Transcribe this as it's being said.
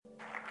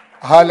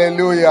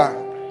Hallelujah.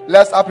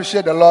 Let's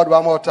appreciate the Lord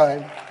one more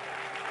time.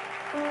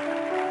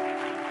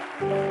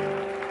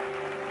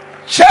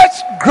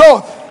 Church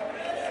growth.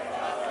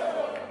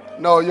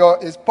 No,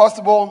 it's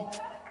possible.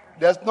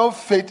 There's no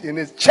faith in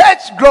it.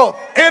 Church growth.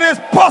 It is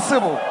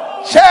possible.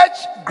 Church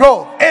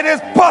growth. It is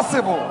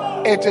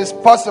possible. It is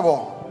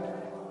possible.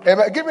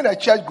 Amen. Give me the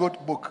church growth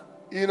book.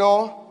 You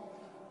know,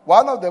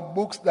 one of the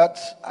books that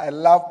I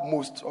love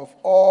most of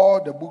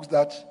all the books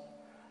that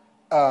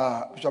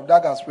Bishop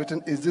Dag has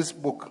written is this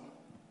book,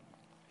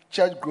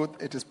 Church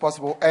Growth. It is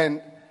possible,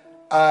 and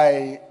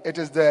it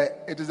is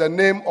the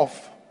name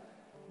of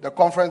the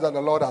conference that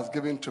the Lord has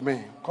given to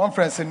me.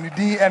 Conference in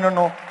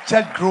the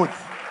Church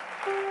Growth.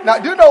 Now,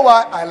 do you know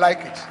why I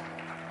like it?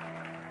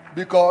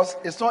 Because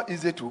it's not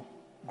easy to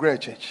grow a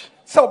church.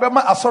 How many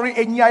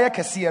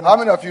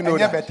of you know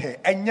that?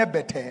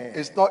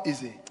 It's not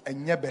easy.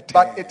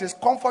 But it is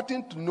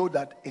comforting to know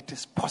that it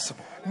is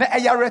possible. I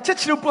get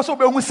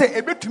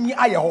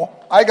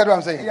what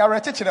I'm saying?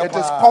 It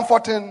is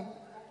comforting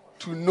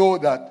to know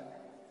that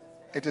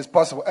it is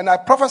possible. And I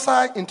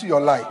prophesy into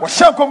your life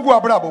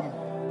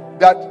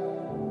that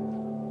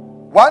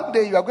one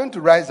day you are going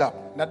to rise up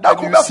and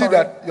you will see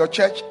that your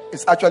church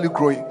is actually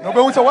growing.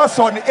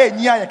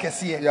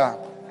 Yeah.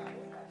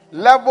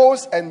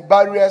 Levels and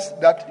barriers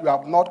that you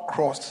have not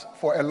crossed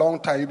for a long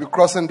time, you'll be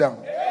crossing them.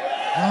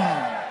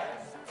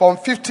 From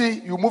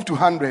 50, you move to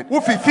 100.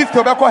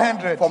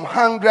 From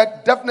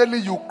 100, definitely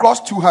you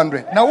cross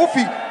 200. Now,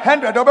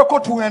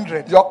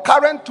 100, your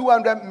current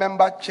 200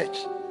 member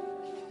church,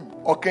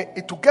 okay,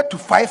 it will get to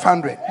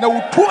 500.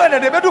 Now,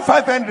 200,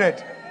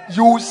 500.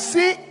 You will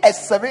see a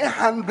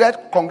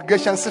 700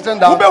 congregation sitting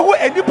down.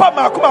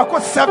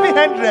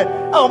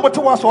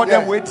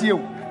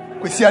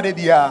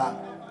 Yeah.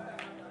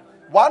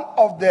 One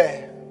of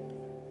the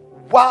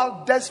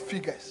wildest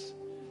figures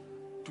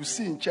to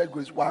see in church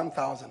goes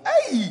 1,000.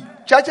 Hey,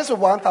 churches of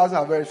 1,000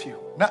 are very few.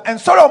 The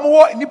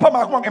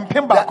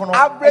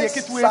average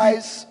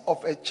size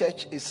of a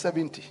church is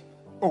 70.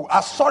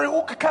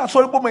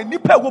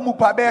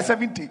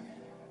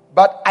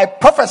 But I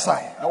prophesy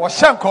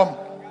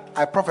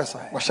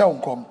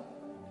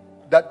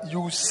that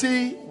you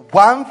see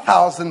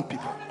 1,000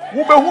 people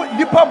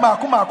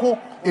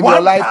in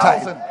your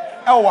lifetime.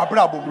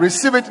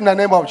 Receive it in the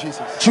name of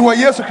Jesus.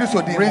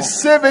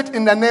 Receive it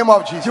in the name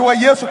of Jesus.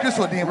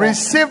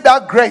 Receive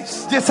that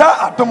grace,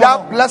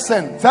 that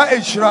blessing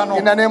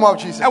in the name of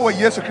Jesus.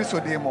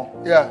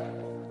 Yeah.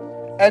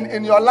 And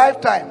in your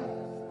lifetime,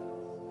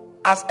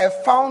 as a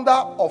founder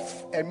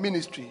of a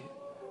ministry,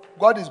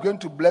 God is going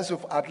to bless you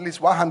for at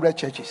least 100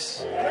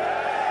 churches.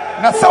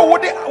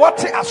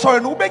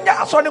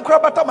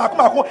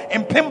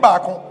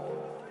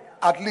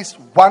 At least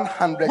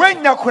 100.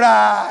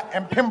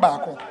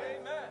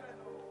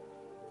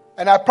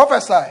 And I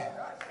prophesy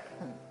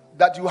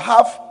that you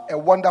have a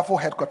wonderful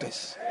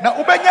headquarters.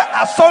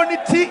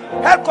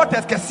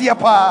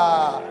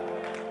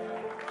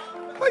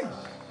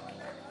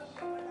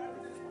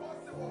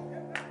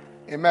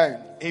 Amen.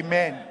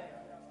 Amen.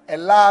 A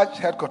large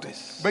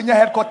headquarters.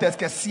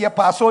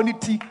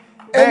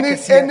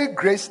 Any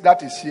grace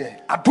that is here,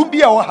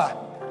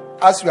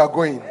 as we are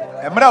going,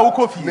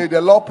 may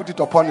the Lord put it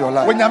upon your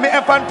life.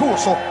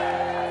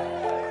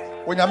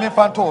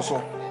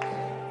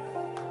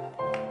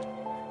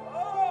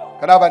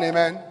 Can I have an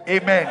amen?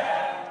 Amen.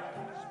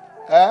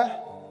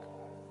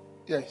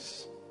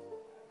 Yes.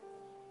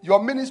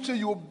 Your ministry,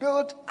 you will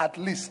build at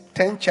least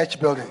 10 church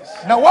buildings.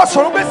 Now, what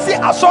are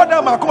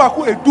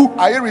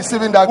you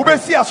receiving that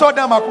grace?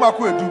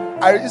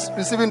 Are you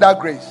receiving that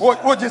grace?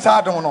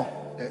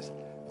 Yes.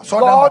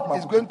 God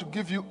is going to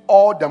give you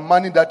all the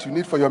money that you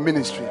need for your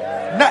ministry.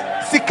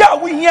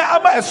 God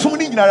is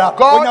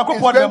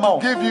going to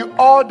give you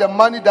all the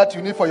money that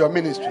you need for your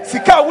ministry.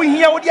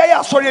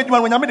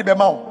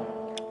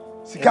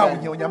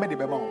 Amen.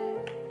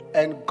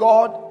 And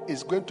God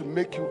is going to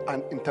make you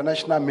an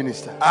international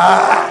minister. You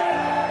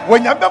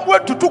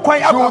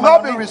will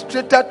not be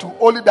restricted to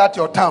only that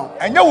your town, or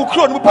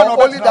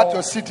only that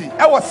your city,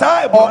 or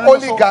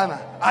only Ghana.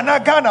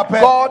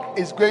 God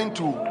is going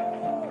to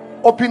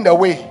open the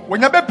way,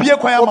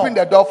 open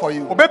the door for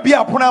you.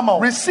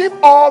 Receive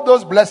all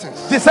those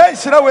blessings in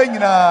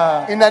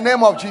the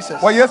name of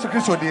Jesus.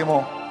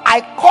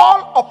 I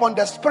call upon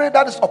the spirit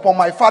that is upon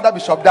my father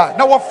Bishop Dag. I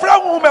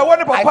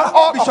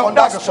call upon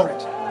that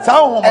spirit.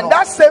 And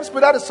that same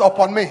spirit that is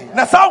upon me,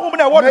 may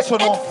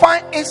it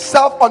find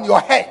itself on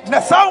your head, and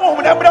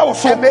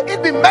may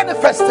it be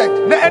manifested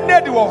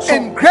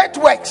in great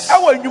works,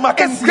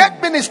 in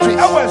great ministries.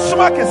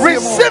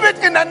 Receive it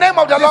in the name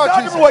of the Lord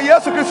Jesus.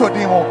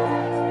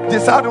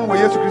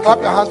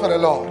 Clap your hands for the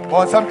Lord.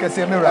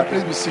 And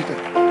please be seated.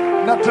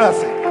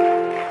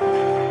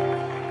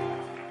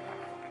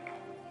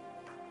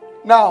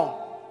 Now,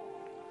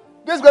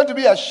 this is going to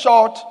be a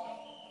short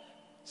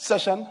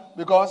session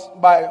because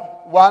by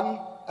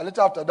a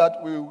little after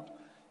that, we will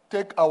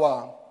take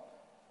our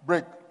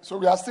break. So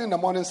we are still in the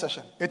morning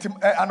session. But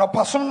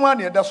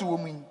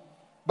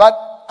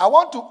I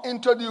want to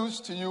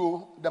introduce to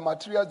you the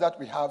materials that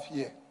we have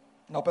here.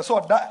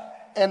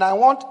 And I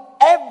want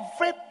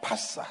every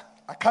pastor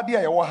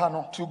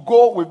to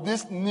go with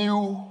this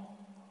new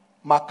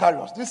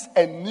Macarius. This is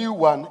a new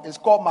one. It's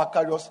called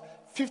Macarius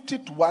 50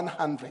 to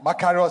 100.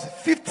 Macarius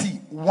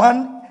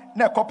 51.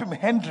 Now copy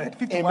 100.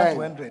 51 to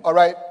 100. All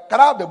right. Can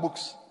I have the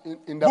books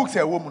in the books?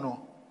 A woman.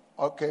 No.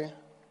 Okay.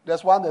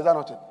 There's one. There's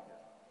another.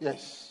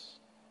 Yes.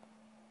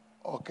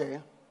 Okay.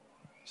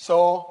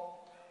 So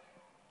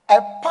a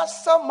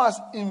pastor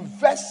must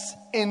invest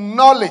in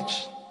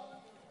knowledge.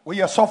 We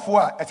are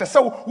software. Those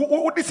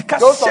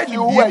of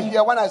you who were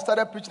here when I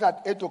started preaching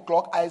at 8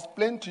 o'clock, I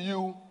explained to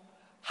you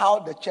how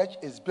the church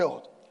is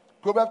built.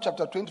 Proverbs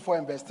chapter 24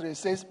 and verse 3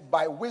 says,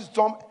 by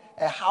wisdom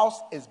a house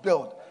is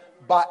built,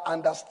 by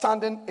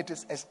understanding it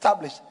is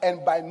established,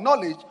 and by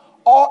knowledge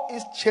all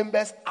its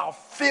chambers are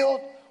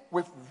filled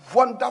with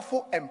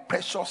wonderful and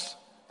precious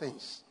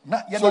things.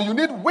 So you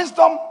need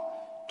wisdom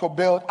to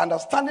build,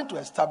 understanding to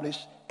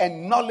establish,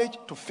 and knowledge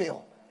to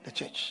fill the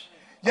church.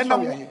 True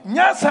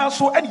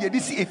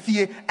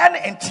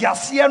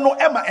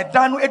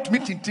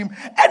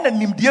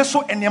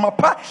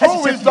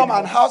wisdom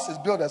and house is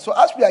built. So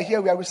as we are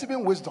here, we are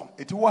receiving wisdom.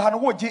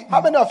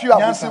 How many of you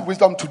have received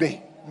wisdom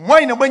today?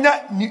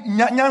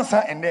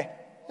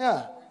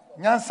 Yeah.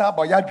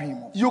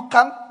 You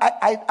can.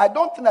 I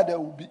don't think that there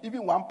will be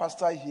even one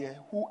pastor here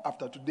who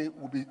after today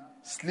will be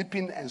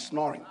sleeping and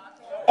snoring.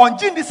 No.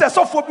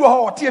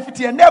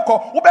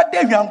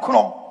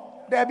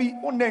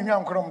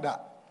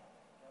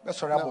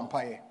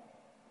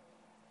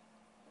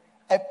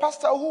 A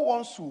pastor who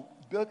wants to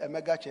build a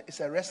mega church is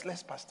a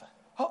restless pastor.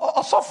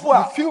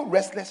 You feel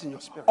restless in your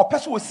spirit.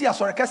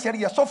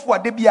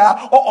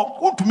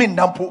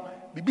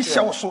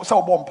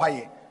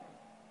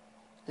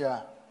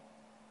 Yeah.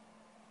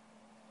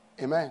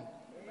 Amen.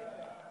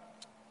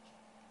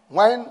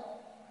 When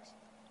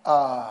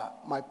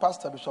my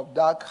pastor, Bishop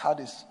Doug, had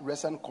his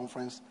recent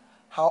conference,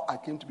 how I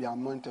came to be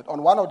anointed,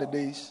 on one of the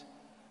days,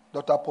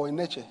 Dr.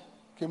 Poineche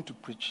came to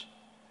preach.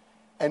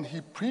 And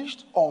he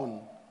preached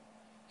on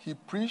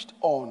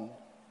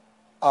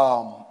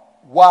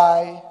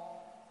why,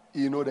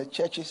 the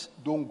churches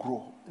don't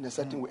grow in a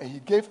certain way. And he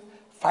gave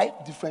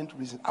 5 different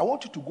reasons. I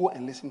want you to go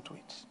and listen to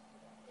it.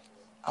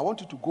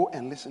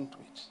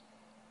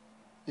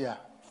 Yeah.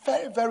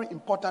 Very, very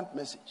important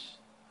message.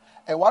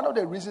 And one of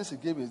the reasons he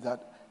gave is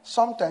that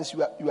sometimes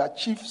you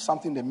achieve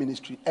something in the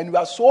ministry and you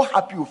are so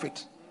happy with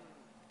it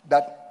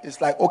that it's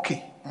like,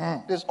 okay,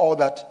 this is all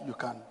that you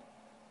can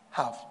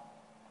have.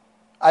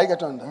 I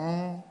get on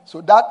that. So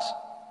that,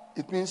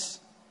 it means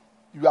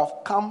you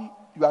have come,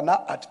 you are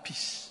now at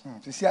peace.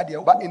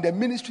 But in the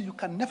ministry, you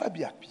can never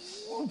be at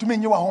peace. I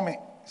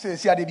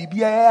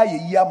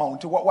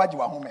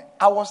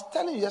was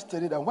telling you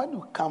yesterday that when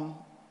you come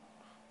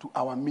to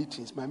our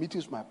meetings, my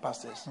meetings with my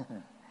pastors,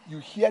 you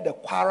hear the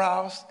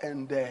quarrels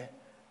and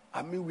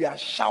we are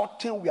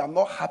shouting, we are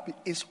not happy.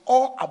 It's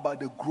all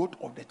about the growth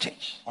of the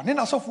church. When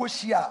you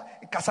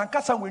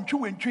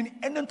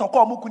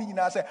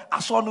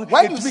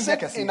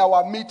sit in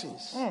our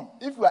meetings,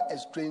 if you are a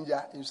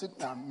stranger, you sit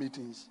in our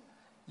meetings,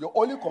 your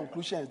only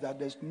conclusion is that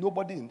there's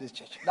nobody in this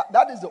church.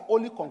 That is the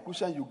only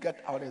conclusion you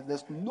get out of it.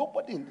 There's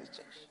nobody in this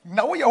church.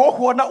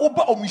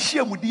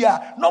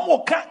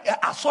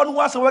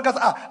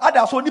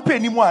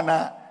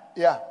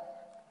 Yeah.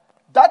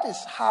 That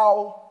is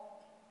how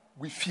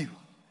we feel.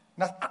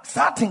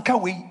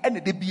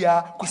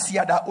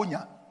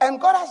 And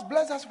God has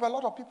blessed us with a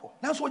lot of people.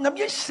 But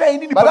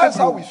that's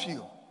how we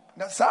feel.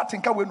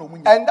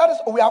 And that is,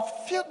 we have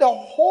filled the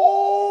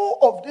whole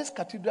of this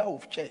cathedral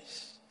of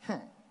church.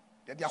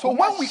 So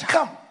when we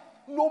come,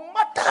 no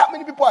matter how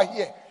many people are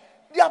here,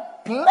 there are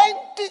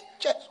plenty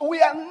church.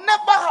 We are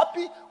never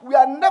happy. We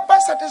are never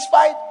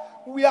satisfied.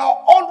 We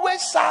are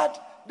always sad.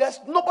 There's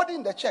nobody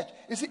in the church.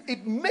 You see,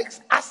 it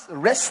makes us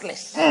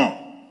restless.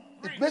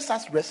 It makes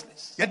us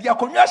restless. And more of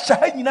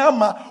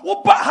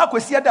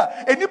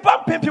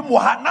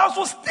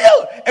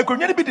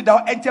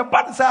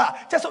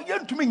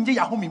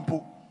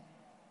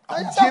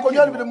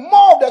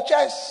the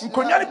church.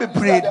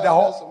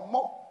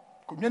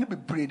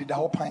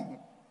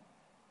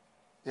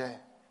 Yeah.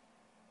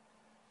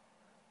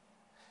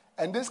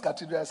 And this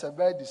cathedral is a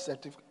very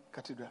deceptive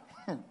cathedral.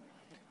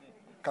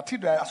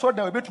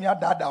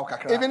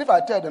 Even if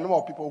I tell the number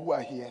of people who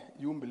are here,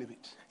 you won't believe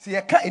it.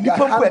 There are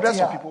hundreds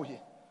of people here.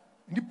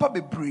 But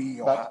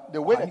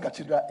the way the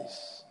cathedral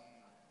is,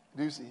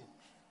 do you see?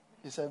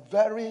 It's a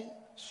very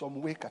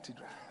some way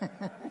cathedral.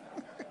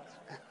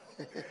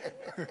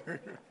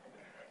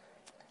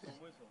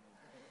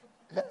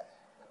 Yeah.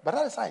 But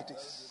that is how it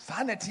is.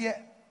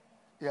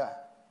 Yeah.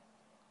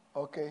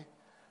 Okay.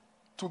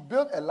 To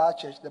build a large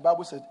church, the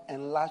Bible says,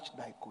 enlarge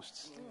thy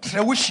coasts.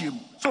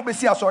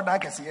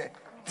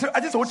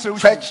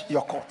 Stretch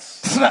your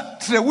courts. So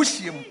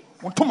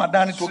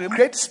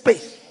create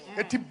space.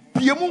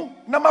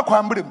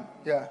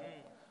 Yeah.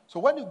 So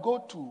when you go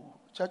to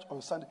church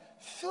on Sunday,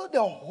 fill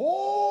the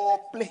whole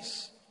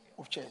place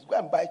with chairs. Go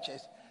and buy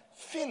chairs.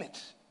 Fill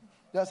it.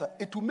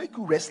 It will make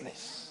you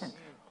restless.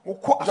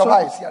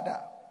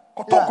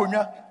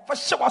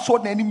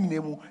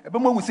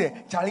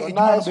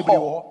 nice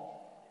hall.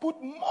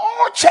 Put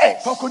more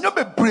chairs. So when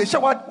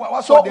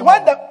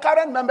the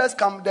current members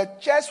come, the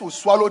chairs will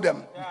swallow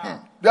them.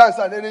 They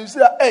understand? And you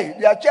say, hey,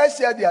 there are chairs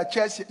here, there are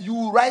chairs here.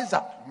 You rise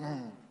up.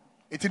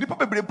 It will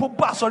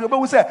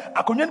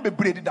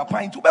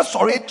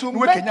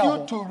make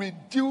you to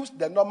reduce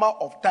the number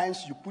of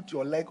times you put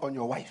your leg on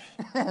your wife.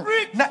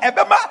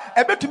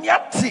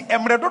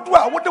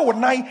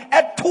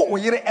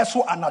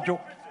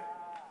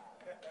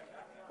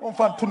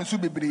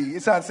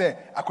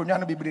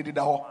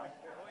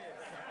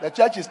 The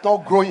church is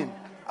not growing.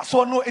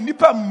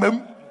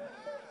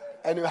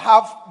 And you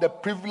have the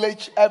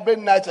privilege every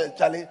night,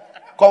 Charlie,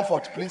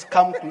 comfort, please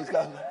come, please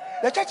come.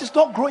 The church is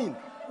not growing.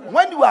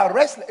 When you are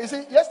restless, you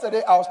see,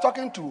 yesterday I was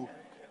talking to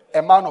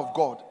a man of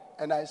God,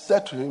 and I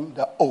said to him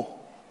that, oh,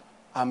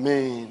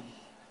 amen,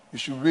 you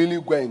should really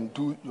go and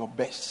do your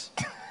best,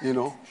 you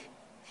know.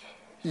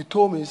 He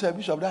told me, he said,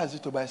 Bishop, that is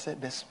it. But I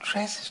said, the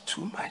stress is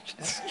too much.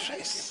 The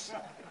stress.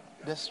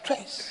 The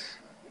stress.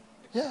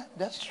 Yeah,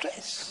 the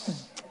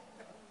stress.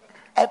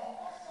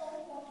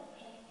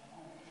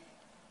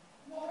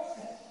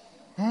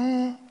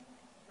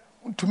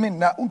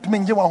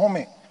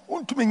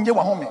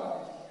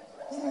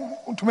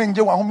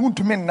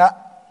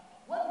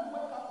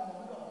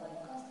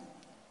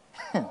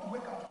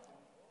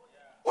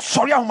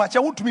 Sorry, how much I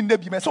want to mean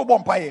the so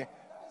bompire.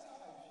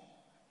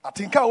 I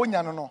think I won't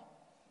know.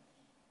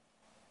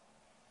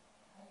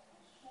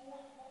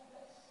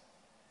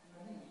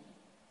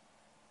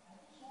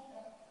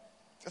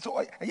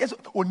 So, yes,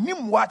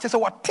 Onim watches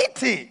our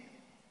titi.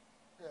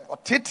 Or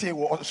titi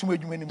or somewhere.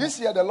 This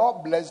year, the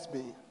Lord blessed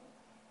me,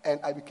 and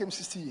I became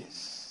 60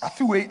 years. I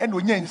feel way and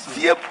when you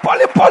see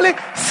poly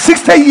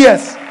 60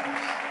 years.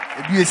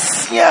 Be a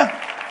seer.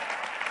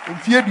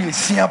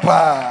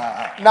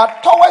 Now,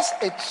 towards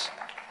it,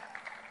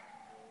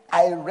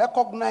 I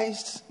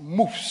recognized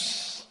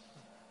moves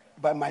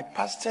by my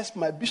pastors,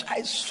 my bishop.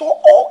 I saw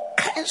all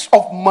kinds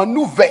of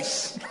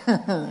maneuvers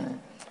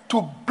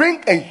to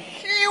bring a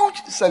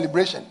huge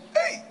celebration.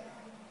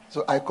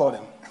 So I called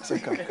them. I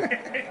said, come.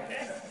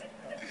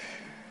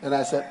 And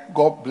I said,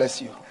 God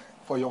bless you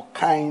for your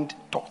kind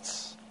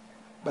thoughts.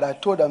 But I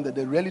told them that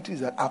the reality is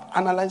that I've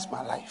analyzed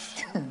my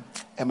life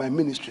and my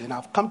ministry, and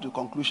I've come to the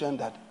conclusion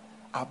that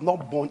I've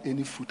not borne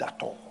any fruit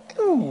at all.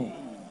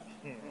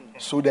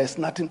 So there's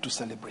nothing to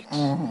celebrate.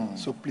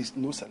 So please,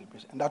 no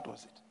celebration. And that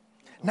was it.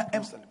 No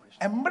celebration.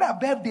 Embra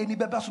birthday ni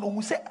beba so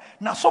hu se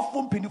na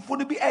sofo mpenifo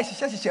no bi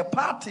ehyehyehye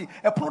party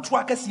eproto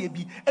akase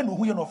bi ene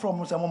hu ye no from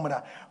no se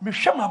momra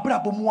mehwe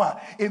mabrabo mu a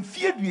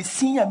emfie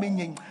duesin a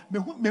menyen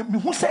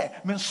mehu se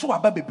menso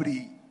aba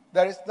bebre.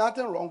 There is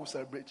nothing wrong with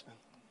celebration.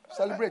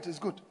 Celebrate is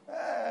good.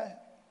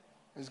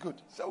 It's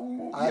good.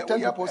 So I tell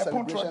people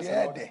celebrations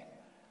are good.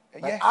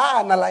 I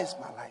analyze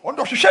my life.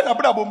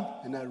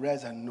 And I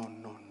realize that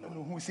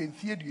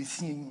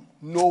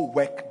no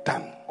work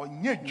done.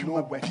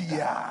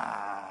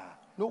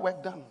 No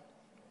work done.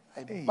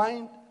 I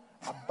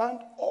banned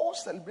all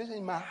celebration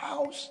in my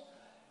house.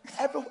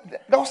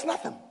 There was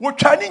nothing. I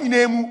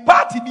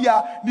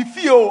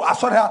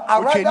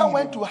rather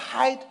went to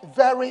hide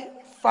very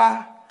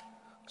far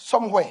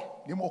somewhere.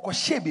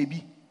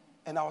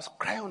 And I was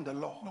crying on the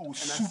Lord. And I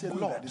said,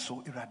 Lord,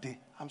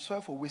 I'm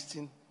sorry for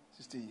wasting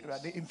 60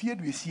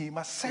 years.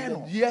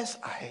 Years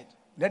ahead.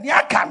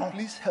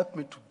 Please help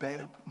me to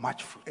bear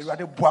much fruit.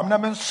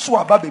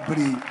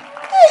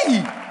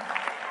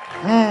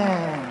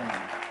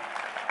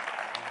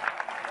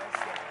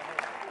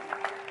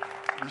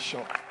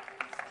 Bishop.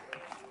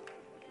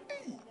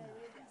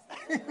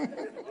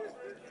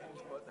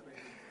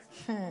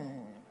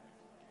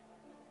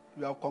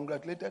 You have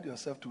congratulated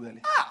yourself too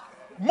early.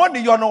 Money,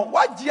 you know,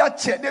 what you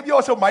check? Maybe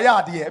also my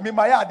idea. Me,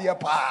 my idea,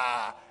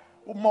 pa.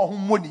 More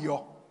money,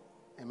 yo.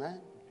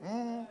 Amen.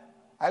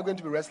 Are you going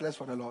to be restless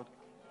for the Lord?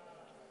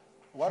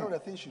 One of the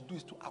things you do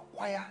is to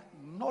acquire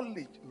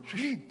knowledge,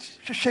 read.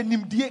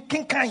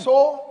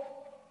 So,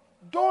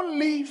 don't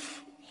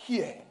leave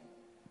here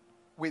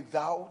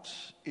without,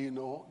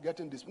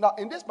 getting this. Now,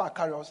 in this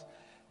Macarius,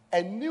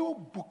 a new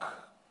book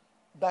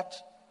that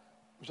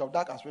Bishop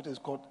Dark has written is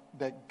called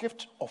The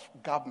Gift of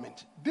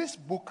Government. This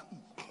book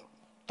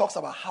talks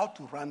about how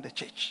to run the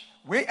church.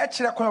 How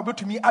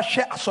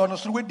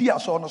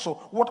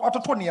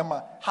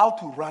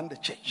to run the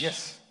church.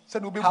 Yes.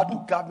 How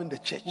to govern the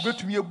church.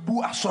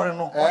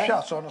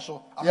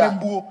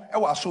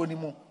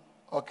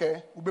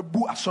 Okay.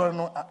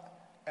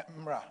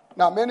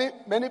 Now,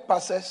 many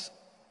pastors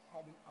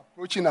have been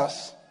approaching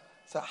us.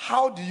 So,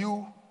 how do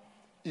you,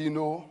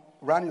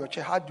 run your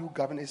church? How do you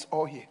govern? It's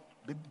all here.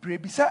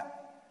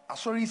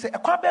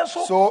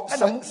 So,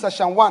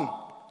 session 1,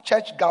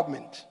 church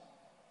government.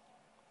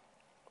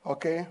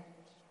 Okay.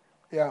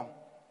 Yeah.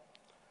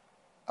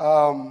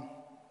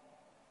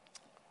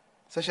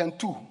 Session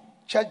 2,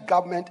 church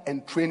government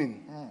and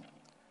training.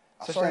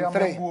 Session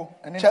 3,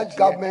 church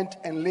government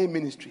and lay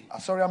ministry.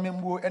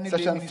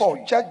 Session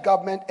 4, church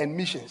government and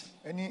missions.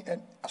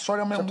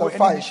 Chapter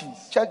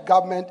 5, church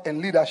government and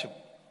leadership.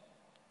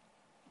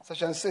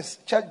 Section 6,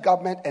 church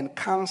government and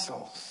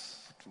councils.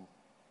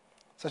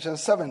 Section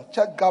 7,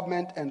 church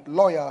government and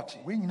loyalty.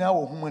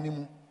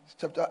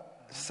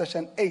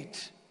 Section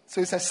 8.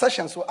 So it's a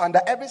session. So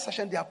under every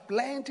session, there are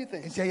plenty of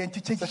things.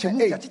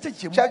 Section 8,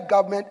 church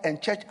government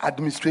and church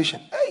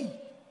administration.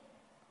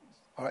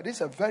 All right, this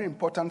is a very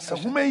important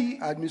section.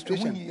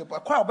 Administration. In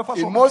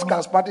most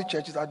charismatic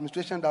churches,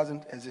 administration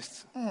doesn't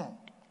exist.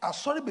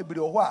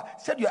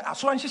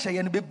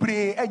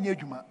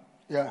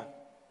 Yeah.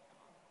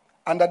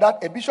 Under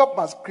that, a bishop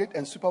must create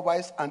and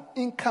supervise an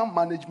income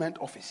management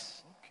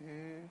office.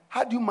 Okay.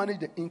 How do you manage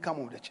the income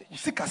of the church?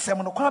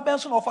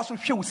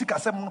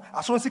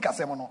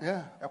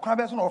 Yeah.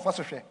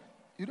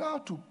 You don't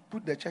have to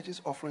put the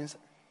church's offerings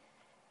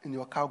in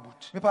your car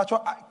boot.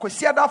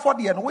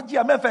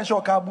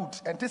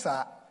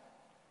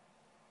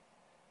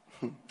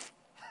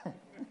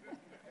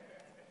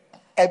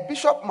 A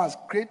bishop must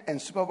create and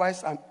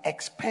supervise an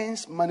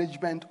expense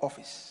management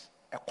office.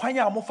 How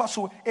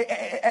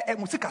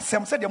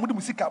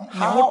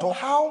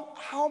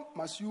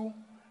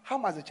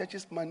must the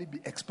church's money be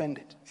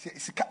expended?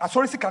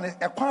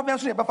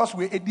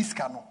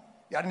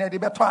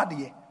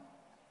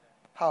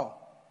 How?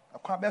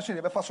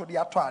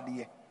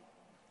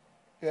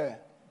 Yeah.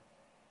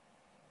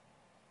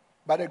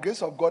 By the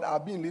grace of God,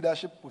 I've been in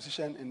leadership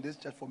position in this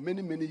church for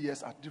many, many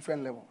years at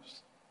different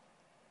levels.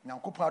 And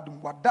one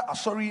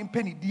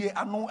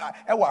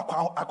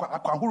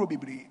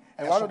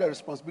of the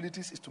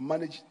responsibilities is to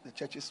manage the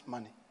church's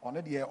money. A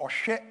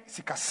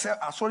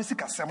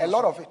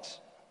lot of it.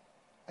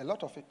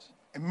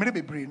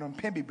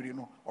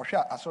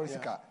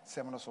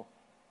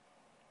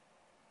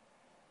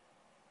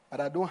 But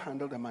I don't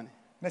handle the money.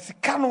 I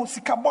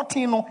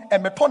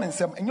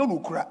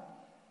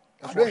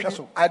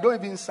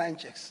don't even sign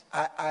checks.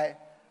 I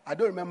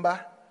don't remember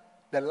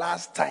the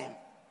last time,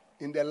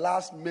 in the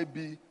last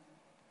maybe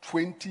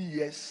 20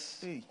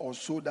 years or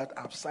so, that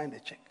I've signed a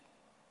check.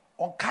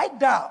 On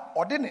Kaida,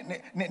 or didn't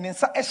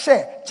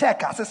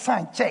check as a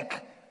sign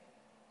check.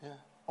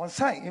 On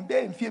sign in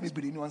there in fear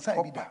on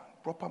sign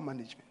proper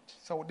management.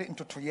 So they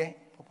into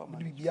proper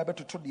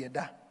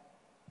management.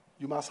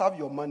 You must have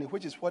your money,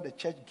 which is what the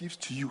church gives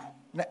to you.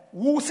 And then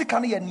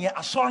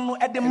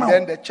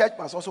the church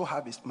must also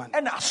have its money.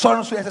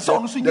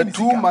 The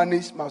two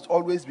monies must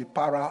always be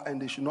para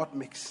and they should not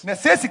mix.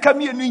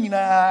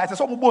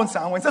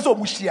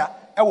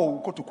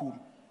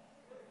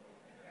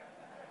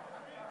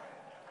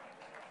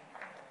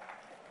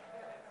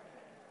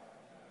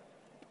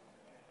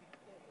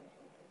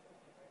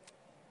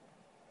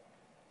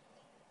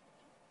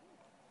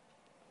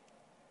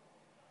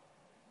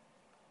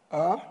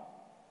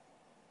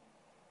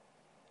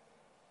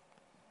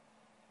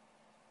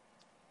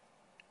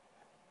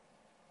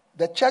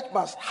 The church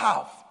must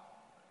have,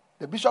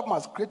 the bishop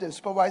must create and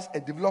supervise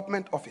a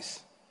development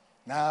office.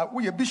 Now,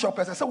 we a bishop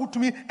as I said to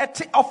me at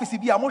the office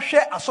be a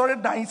share a sorry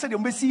dying said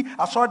you see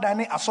a sorry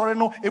dying a sorry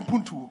no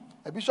impuntu.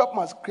 A bishop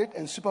must create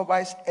and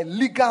supervise a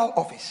legal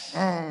office.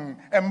 And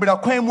but a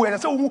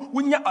so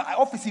when your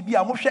office be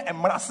a moshe and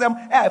marasem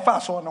a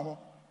fast on.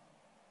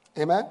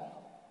 Amen.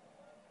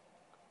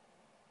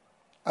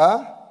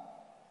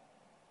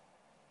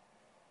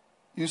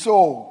 You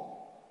saw.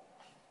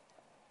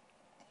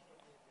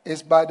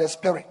 It's by the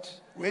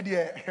Spirit.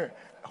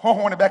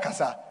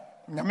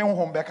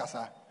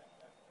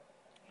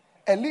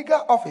 A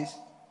legal office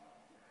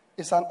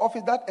is an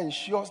office that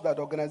ensures that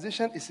the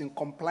organization is in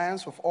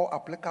compliance with all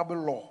applicable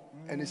law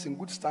and is in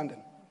good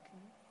standing.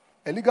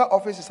 A legal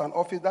office is an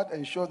office that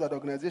ensures that the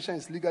organization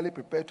is legally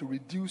prepared to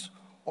reduce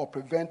or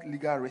prevent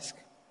legal risk.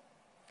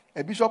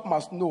 A bishop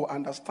must know,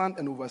 understand,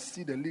 and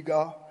oversee the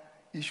legal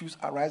issues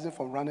arising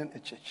from running a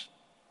church.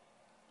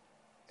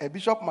 A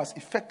bishop must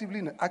effectively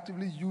and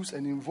actively use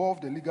and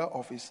involve the legal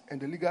office and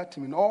the legal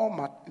team in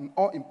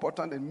all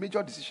important and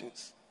major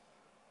decisions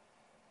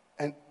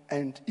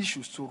and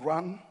issues to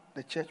run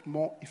the church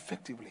more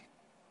effectively.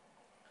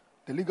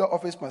 The legal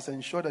office must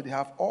ensure that they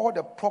have all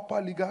the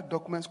proper legal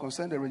documents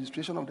concerning the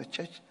registration of the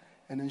church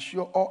and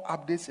ensure all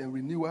updates and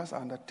renewals are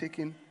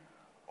undertaken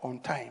on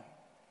time.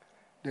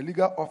 The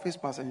legal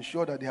office must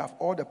ensure that they have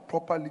all the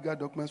proper legal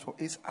documents for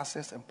its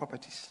assets and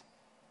properties.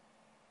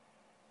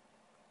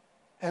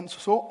 And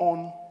so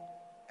on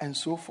and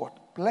so forth.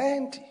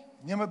 Plenty.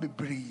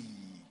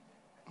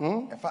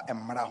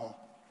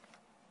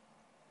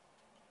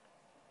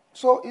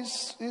 So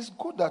it's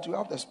good that you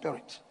have the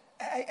Spirit.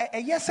 But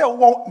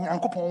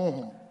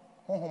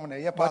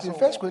in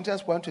 1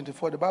 Corinthians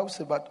 1:24, the Bible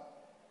says, but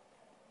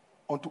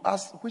unto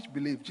us which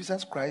believe,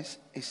 Jesus Christ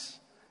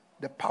is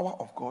the power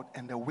of God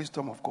and the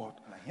wisdom of God.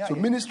 So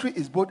ministry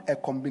is both a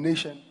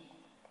combination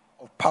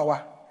of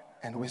power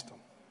and wisdom.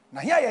 Na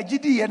here ya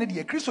gidi ye ne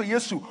de Kristo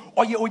Yesu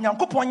oye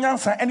onyankopon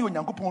nyansa ene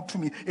onyankopon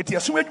tumi eti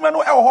asum adwuma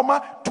no e ho ma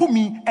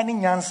tumi ene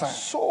nyansa.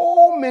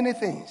 So many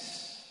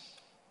things.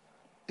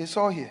 It's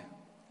all here.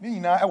 Ni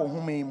nyina e wo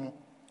homa mu.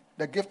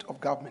 The gift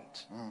of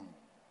government.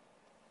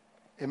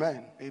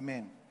 Amen.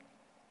 Amen.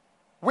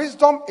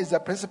 Wisdom is the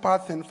principal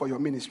thing for your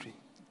ministry.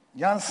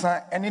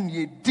 Nyansa ene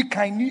ne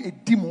dikan ni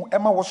edimu e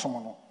ma wo som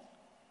no.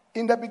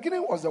 In the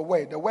beginning was the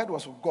Word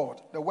was with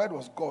God, the Word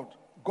was God.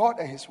 God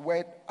and His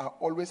Word are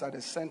always at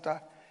the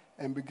center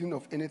and beginning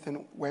of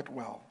anything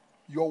worthwhile.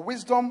 Your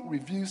wisdom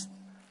reveals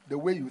the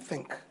way you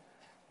think.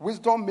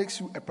 Wisdom makes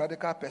you a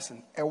practical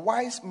person. A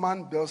wise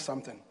man builds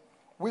something.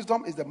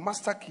 Wisdom is the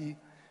master key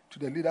to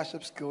the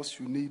leadership skills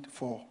you need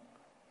for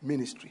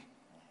ministry.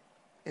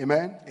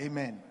 Amen?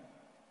 Amen.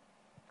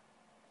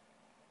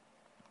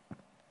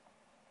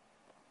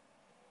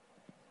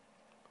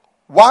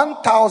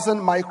 1,000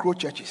 micro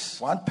churches.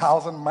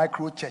 1,000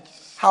 micro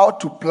churches. How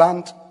to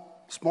plant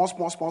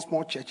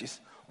small churches,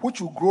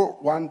 which will grow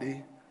one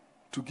day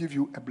to give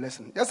you a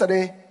blessing.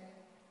 Yesterday,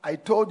 I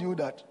told you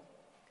that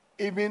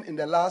even in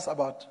the last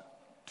about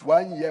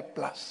 1 year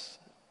plus,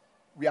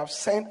 we have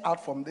sent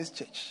out from this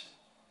church,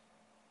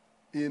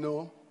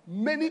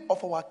 many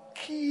of our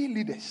key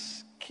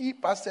leaders, key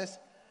pastors,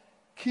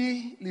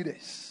 key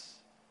leaders,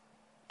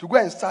 to go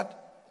and start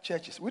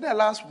churches within the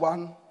last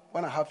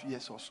 1.5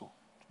 years or so.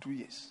 2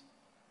 years.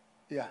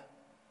 Yeah.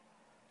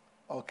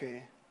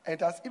 Okay. And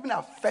it has even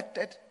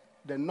affected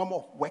the number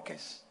of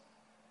workers,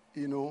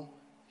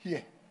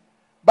 here.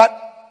 But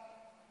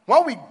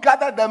when we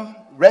gathered them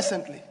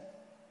recently,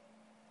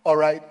 all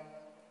right,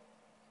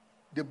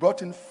 they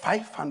brought in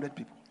 500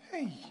 people.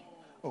 Hey.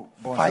 Oh,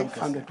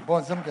 500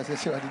 people.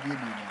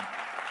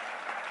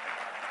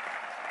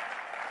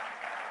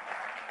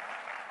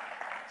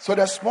 So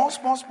the small,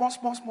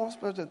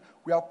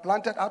 we have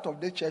planted out of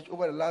the church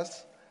over the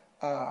last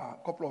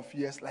couple of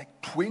years,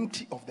 like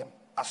 20 of them.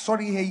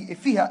 Sorry,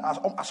 if he has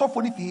a soft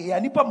if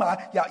and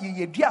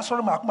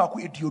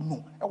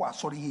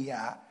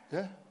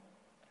Yeah.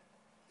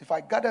 If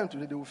I gather them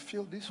today, they will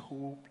fill this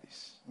whole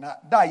place. Now,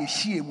 I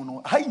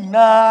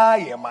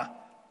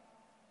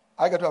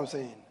get what I'm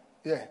saying.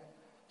 Yeah.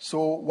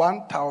 So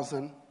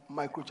 1,000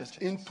 micro churches.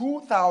 In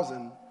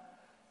 2000,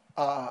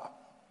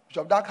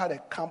 Bishop Dark had a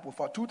camp of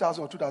us,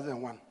 2000 or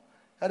 2001,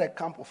 had a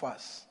camp of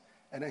us.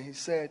 And then he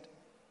said,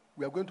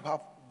 we are going to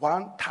have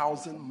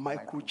 1,000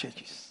 micro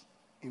churches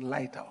in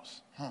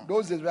Lighthouse.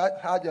 Those days we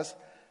had just,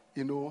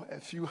 a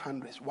few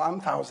hundreds,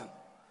 1,000.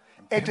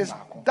 It is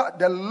that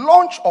the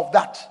launch of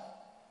that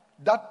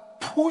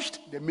pushed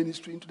the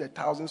ministry into the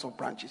thousands of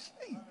branches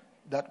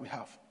that we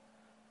have.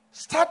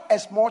 Start a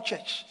small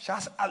church.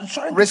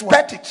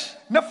 Respect it.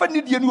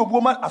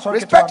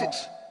 Respect it.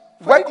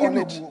 Work on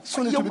it.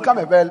 Soon it will become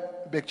a very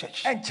big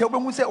church. Amen.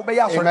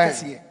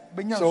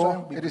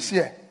 So it is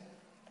here.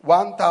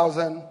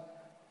 1,000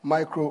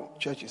 micro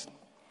churches.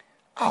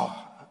 Oh,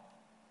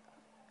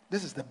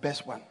 this is the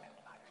best one.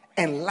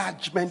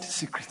 Enlargement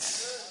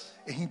secrets.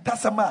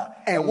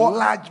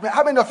 Enlargement.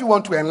 How many of you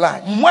want to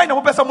enlarge?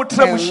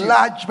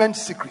 Enlargement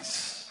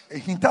secrets.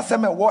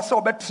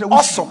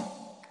 Awesome.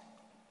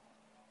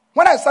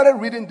 When I started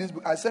reading this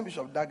book, I sent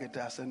Bishop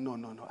Dageta. I said, no.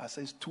 I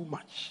said, it's too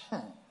much.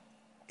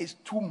 It's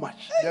too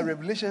much. The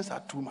revelations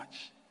are too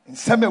much.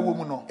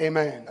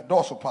 Amen.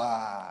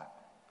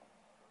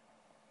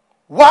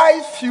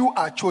 Why few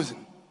are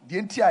chosen?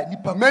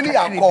 Many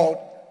are called,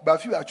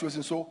 but few are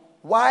chosen. So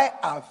why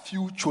are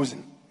few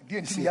chosen? Stir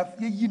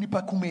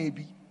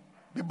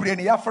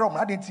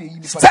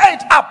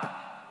it up.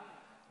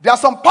 There are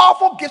some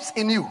powerful gifts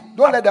in you.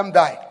 Don't let them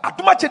die. How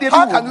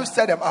can you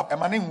stir them up?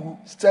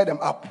 Stir them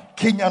up.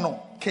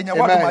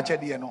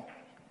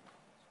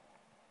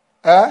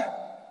 Amen.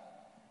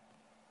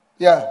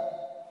 Yeah.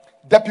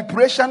 The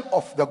preparation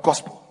of the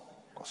gospel.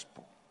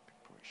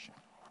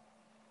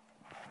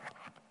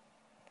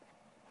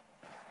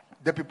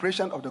 The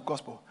preparation of the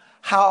gospel.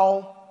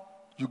 How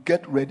you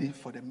get ready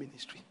for the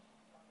ministry.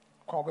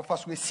 Yeah.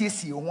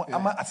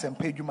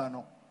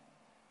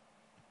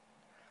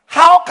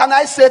 How can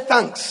I say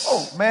thanks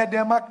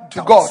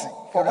to God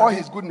for all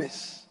His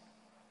goodness?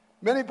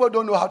 Many people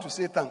don't know how to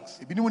say thanks.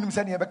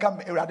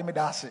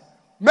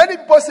 Many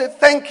people say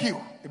thank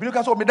you.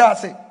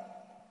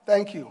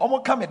 Thank you.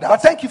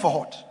 But thank you for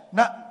what?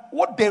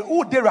 Or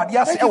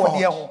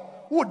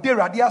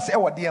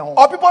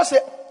people say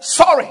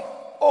sorry.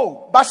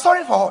 Oh, but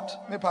sorry for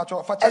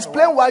what?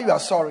 Explain why you are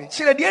sorry. And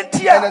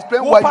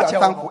explain why you are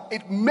thankful.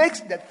 It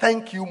makes the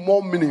thank you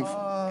more meaningful.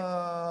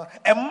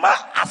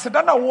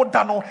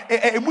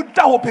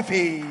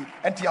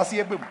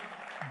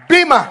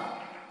 Bema,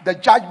 the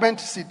judgment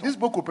seat. This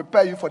book will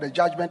prepare you for the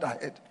judgment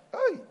ahead.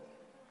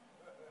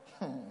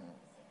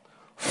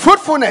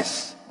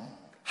 Fruitfulness.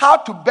 How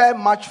to bear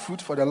much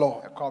fruit for the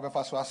Lord.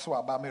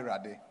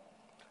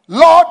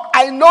 Lord,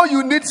 I know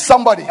you need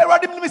somebody. How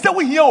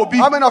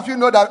many of you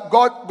know that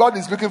God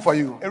is looking for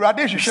you?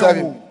 Serve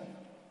Him.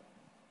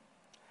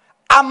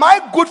 Am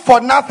I good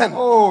for nothing?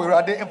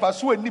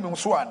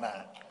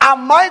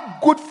 Am I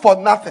good for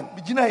nothing?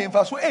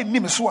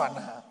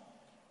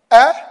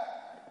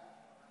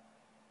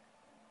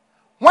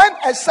 When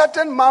a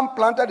certain man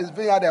planted his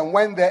vineyard and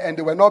went there and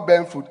they were not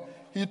bearing fruit,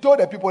 he told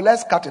the people,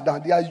 let's cut it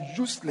down. They are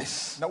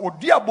useless. You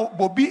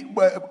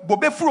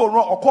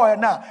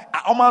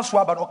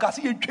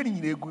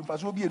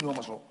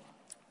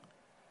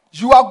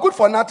are good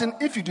for nothing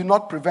if you do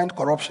not prevent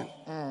corruption.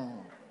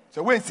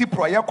 You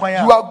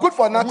are good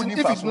for nothing if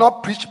you do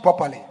not preach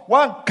properly. You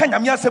are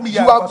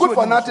good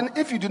for nothing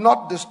if you do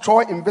not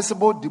destroy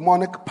invisible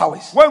demonic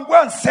powers. You are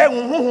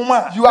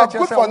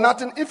good for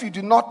nothing if you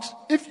do not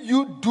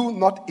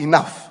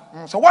enough.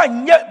 You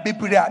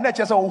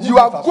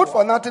are good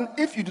for nothing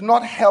if you do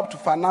not help to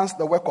finance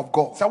the work of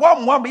God. You are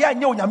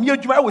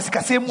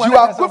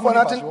good for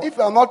nothing if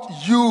you are not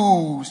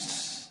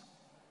used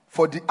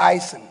for the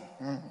icing.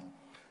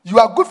 You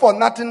are good for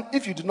nothing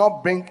if you do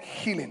not bring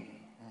healing.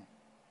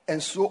 And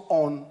so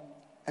on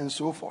and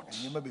so forth.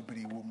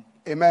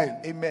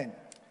 Amen. Amen.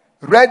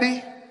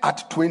 Ready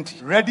at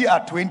 20. Ready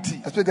at 20.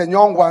 Especially the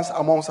young ones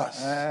amongst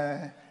us.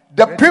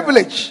 The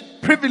privilege.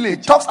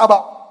 It talks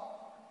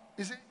about,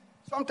 you see,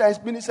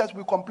 sometimes ministers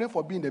will complain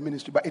for being in the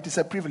ministry, but it is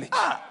a privilege.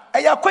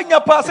 You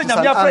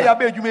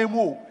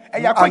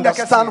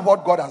understand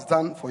what God has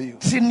done for you.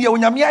 If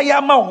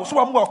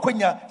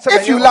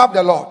you love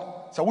the Lord,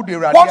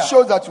 what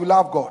shows that you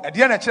love God?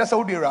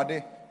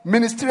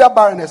 Ministerial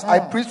barrenness. I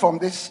preached from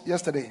this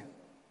yesterday.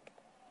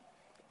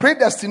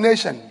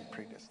 Predestination.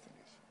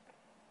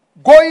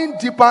 Going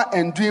deeper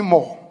and doing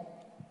more.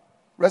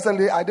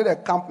 Recently, I did a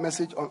camp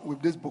message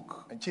with this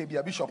book.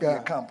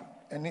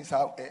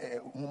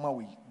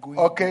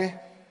 Okay.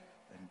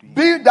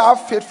 Be thou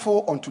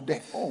faithful unto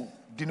death.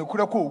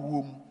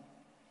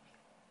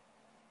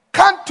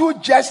 Can't you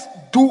just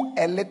do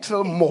a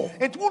little more?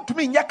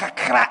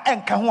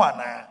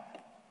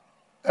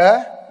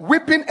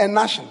 Whipping a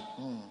nation.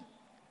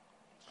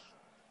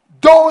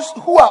 Those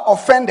who are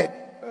offended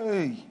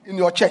in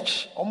your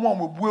church.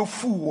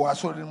 Those who are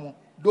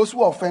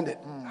offended.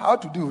 How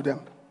to deal with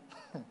them.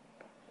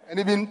 And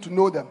even to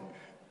know them.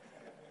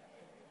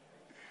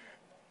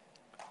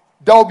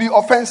 There will be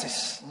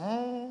offenses.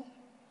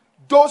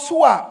 Those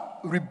who are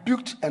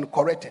rebuked and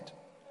corrected.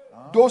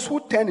 Those who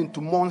turn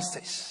into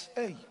monsters.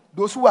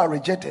 Those who are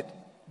rejected.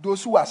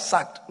 Those who are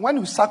sacked. When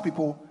you sack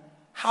people,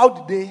 how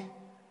do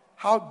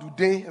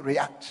they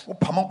react?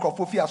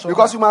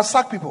 Because you must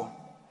sack people.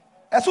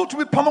 If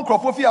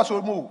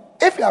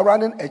you are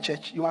running a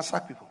church, you must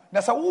sack people.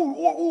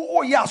 Hello,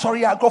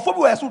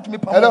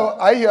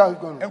 I hear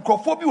going on.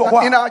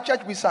 In our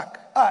church, we sack.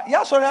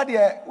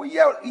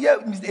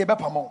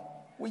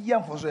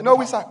 No,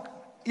 we sack.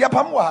 Yeah.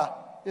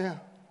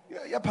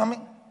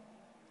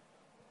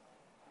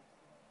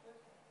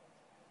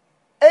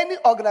 Any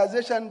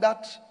organization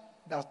that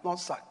does not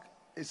sack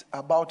is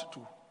about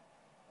to.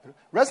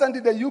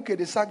 Recently, the UK,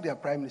 they sacked their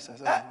prime minister.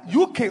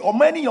 UK, or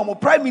many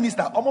prime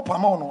minister,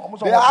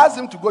 they asked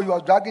him to go. He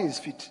was dragging his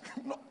feet.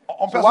 So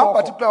one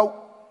particular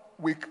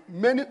week,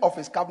 many of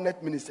his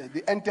cabinet ministers,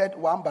 they entered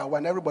one by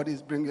one. Everybody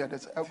is bringing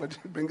his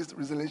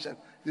resolution.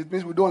 This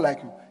means we don't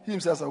like you. He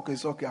himself said, okay,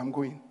 it's okay, I'm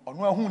going.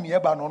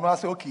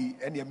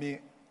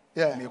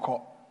 Yeah.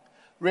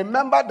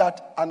 Remember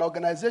that an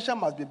organization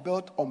must be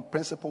built on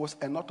principles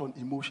and not on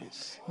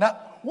emotions. Now,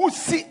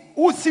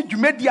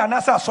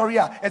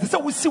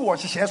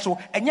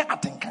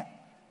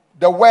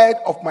 the word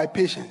of my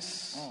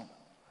patience.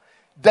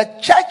 The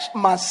church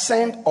must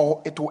send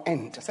or it will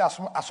end.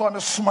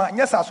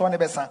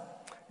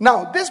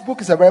 Now, this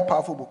book is a very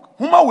powerful book.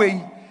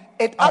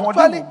 It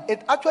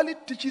actually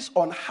teaches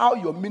on how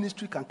your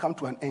ministry can come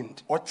to an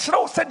end. How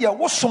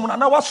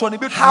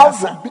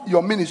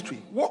your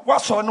ministry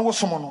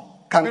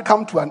can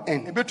come to an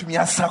end.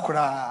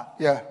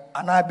 Yeah.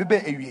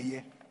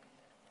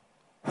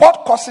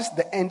 What causes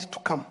the end to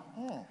come?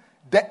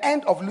 The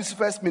end of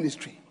Lucifer's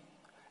ministry,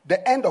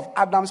 the end of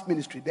Adam's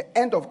ministry, the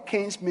end of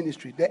Cain's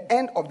ministry, the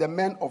end of the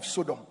men of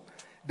Sodom,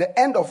 the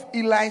end of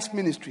Eli's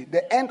ministry,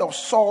 the end of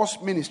Saul's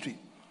ministry,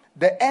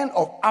 the end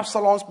of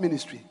Absalom's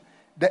ministry,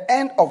 the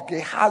end of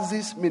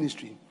Gehazi's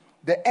ministry,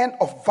 the end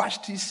of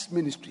Vashti's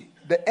ministry,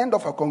 the end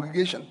of her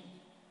congregation,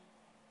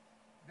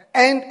 the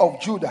end of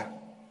Judah,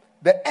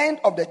 the end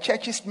of the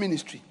church's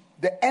ministry,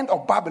 the end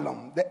of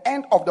Babylon, the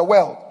end of the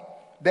world,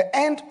 the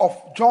end of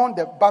John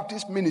the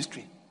Baptist's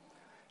ministry,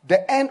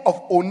 the end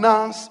of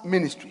Onan's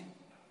ministry.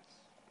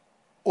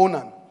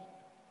 Onan.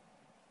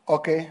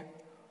 Okay.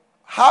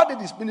 How did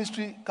his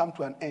ministry come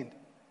to an end?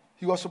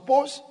 He was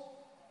supposed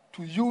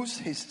to use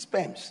his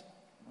sperms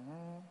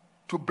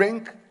to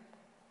bring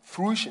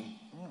fruition,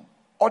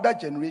 other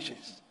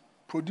generations,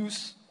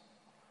 produce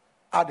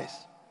others.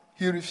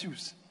 He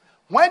refused.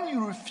 When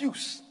you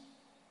refuse,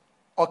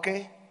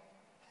 okay,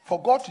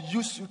 for God to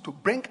use you to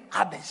bring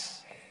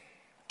others,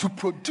 to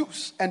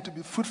produce and to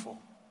be fruitful,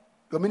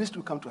 your ministry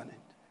will come to an end.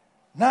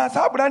 Na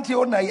sa branti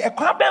o na e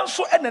kwa ben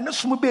so e na ne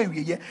som be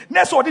wiye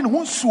na se odi ne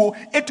ho nsuo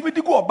etumi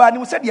di go oba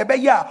ne se de be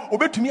ya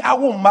obetumi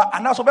awo mma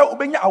ana so be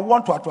obenya awo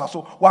ntoato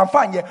so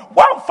wamfa anye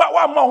wamfa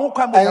wamma ho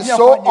kwa and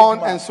so on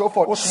and so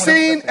forth.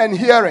 Seeing and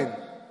hearing,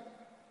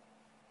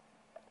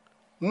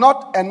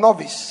 not a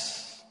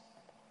novice,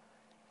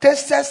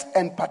 tasters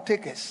and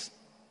partakers,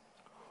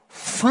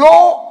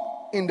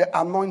 flow in the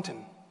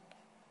anointing.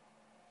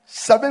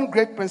 7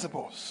 great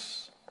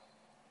principles.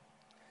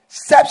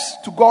 Steps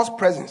to God's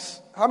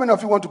presence. How many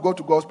of you want to go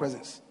to God's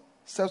presence?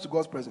 Steps to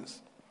God's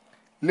presence.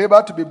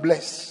 Labor to be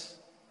blessed.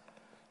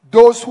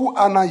 Those who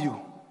honor you.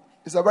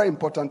 It's a very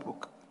important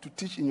book to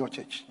teach in your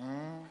church.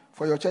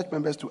 For your church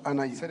members to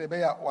honor you.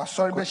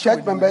 Because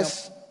church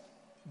members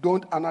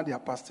don't honor their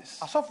pastors.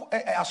 Pastors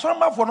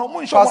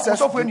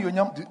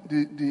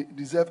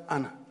deserve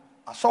honor.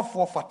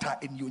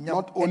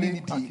 Not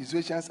only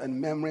accusations and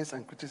memories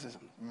and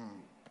criticism.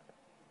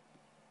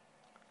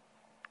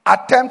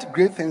 Attempt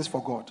great things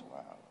for God.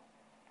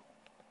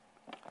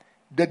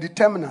 The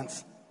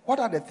determinants. What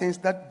are the things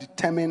that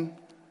determine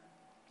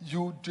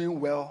you doing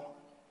well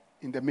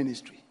in the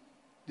ministry?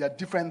 There are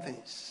different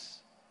things.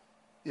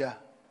 Yeah,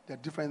 there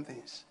are different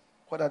things.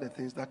 What are the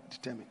things that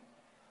determine?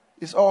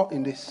 It's all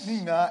in this.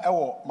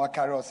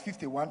 Macarius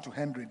 51 to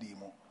 100.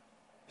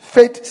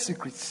 Faith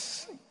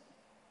secrets.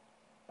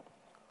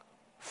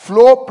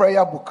 Flow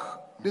prayer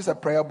book. This is a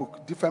prayer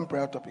book, different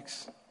prayer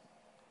topics.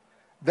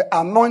 The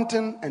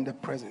anointing and the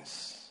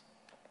presence.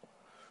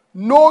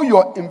 Know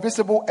your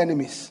invisible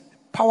enemies.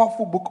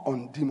 Powerful book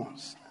on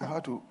demons and how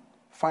to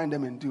find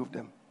them and deal with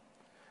them.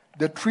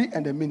 The tree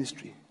and the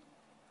ministry.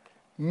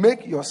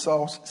 Make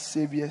yourselves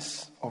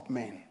saviors of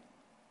men.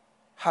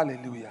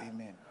 Hallelujah.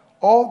 Amen.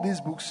 All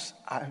these books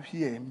are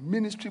here,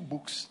 ministry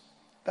books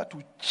that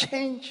will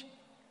change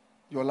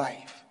your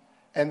life.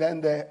 And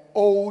then the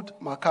old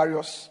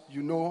Macarius,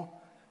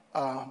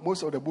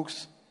 most of the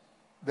books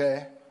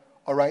there.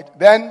 All right.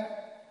 Then,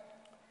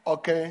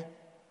 the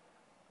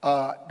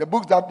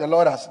books that the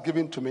Lord has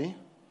given to me.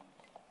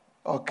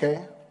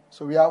 Okay.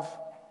 So we have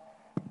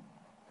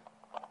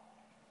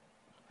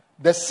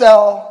the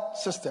cell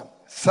system.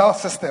 Cell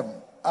system.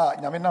 How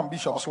many of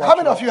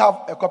you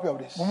have a copy of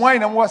this?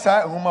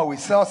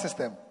 Cell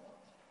system.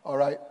 All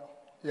right.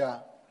 Yeah.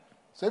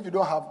 So if you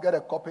don't have, get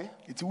a copy.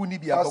 It will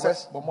need be buy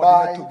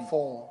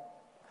for.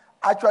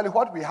 Actually,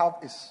 what we have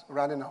is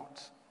running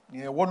out.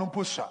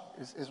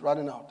 It's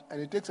running out. And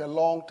it takes a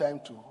long time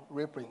to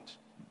reprint.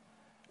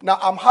 Now,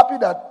 I'm happy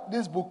that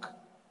this book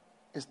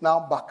is now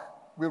back.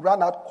 We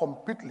ran out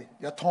completely.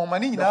 The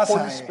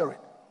Holy Spirit.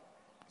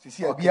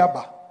 Okay.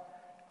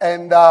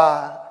 And,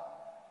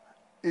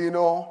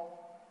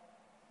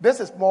 this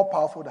is more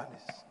powerful than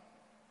this.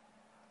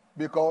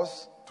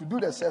 Because to do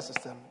the cell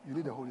system, you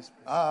need the Holy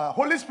Spirit.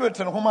 Holy Spirit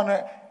and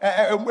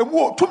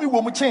to me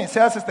will change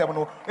cell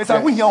system. It's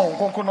a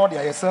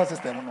cell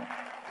system.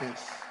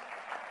 Yes.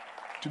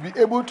 To be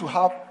able to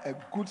have a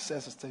good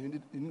cell system, you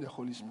need the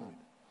Holy Spirit.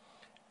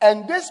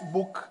 And this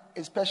book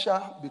is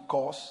special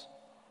because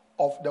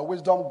of the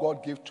wisdom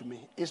God gave to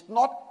me. It's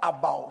not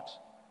about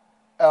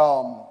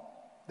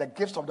the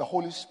gifts of the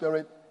Holy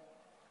Spirit,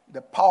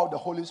 the power of the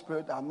Holy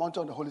Spirit, the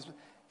anointing of the Holy Spirit.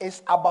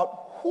 It's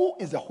about who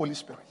is the Holy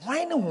Spirit. Who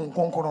is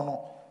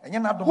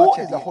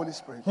the Holy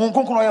Spirit?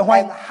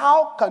 And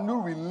how can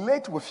you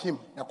relate with Him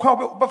and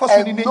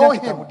know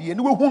Him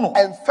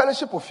and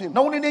fellowship with Him?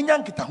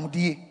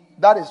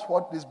 That is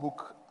what this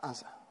book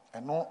answers.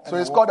 So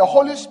it's called the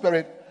Holy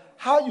Spirit,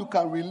 how you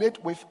can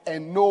relate with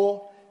and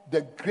know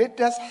the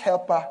greatest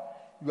helper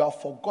you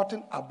have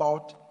forgotten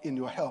about in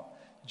your help.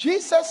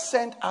 Jesus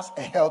sent us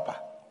a helper.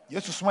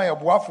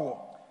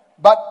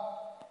 But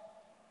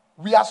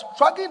we are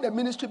struggling in the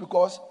ministry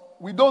because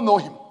we don't know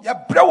Him. We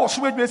have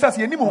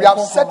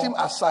set Him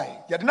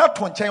aside.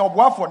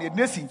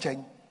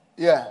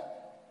 Yeah.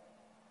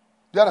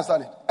 Do you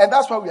understand it? And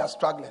that's why we are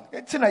struggling.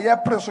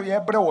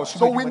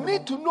 So we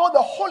need to know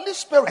the Holy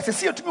Spirit and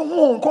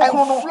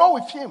flow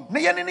with Him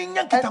and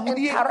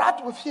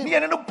interact with Him.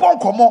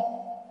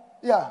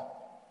 Yeah.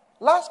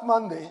 Last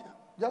Monday,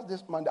 just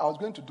this Monday, I was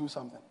going to do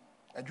something.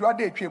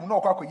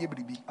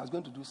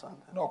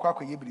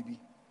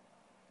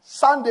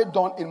 Sunday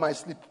dawn in my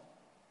sleep,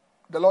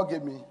 the Lord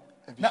gave me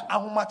a vision.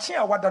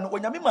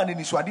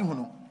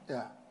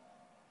 Yeah.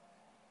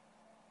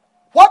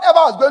 Whatever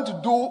I was going to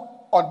do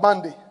on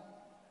Monday,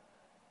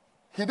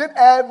 He did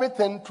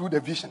everything through the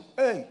vision.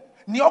 So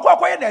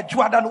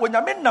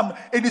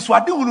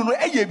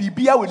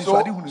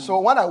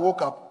when I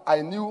woke up,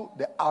 I knew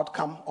the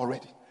outcome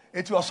already.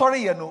 That is the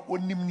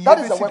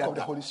work of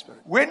the Holy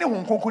Spirit.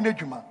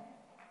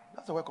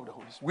 That's the work of the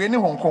Holy Spirit.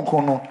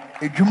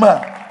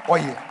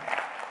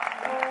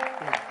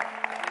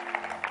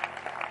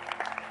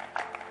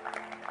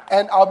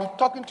 And I'll be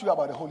talking to you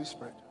about the Holy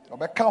Spirit.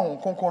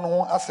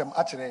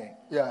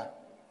 Yeah.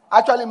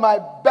 Actually, my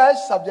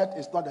best subject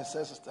is not the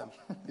cell system,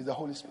 it's the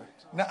Holy Spirit.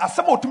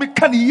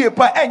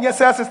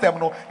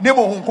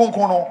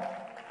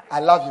 I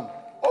love Him.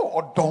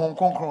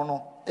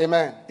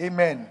 Amen.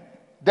 Amen.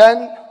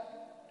 Then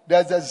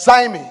there's the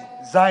Zyme.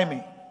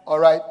 Zyme. All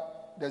right.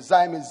 The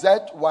Zyme,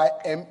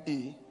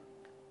 Z-Y-M-E.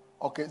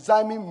 Okay.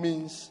 Zyme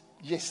means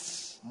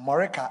yes.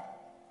 Mareka.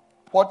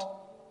 What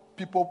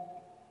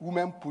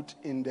women put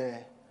in the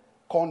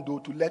condo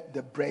to let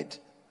the bread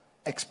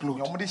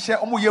explode. So this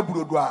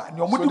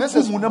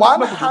is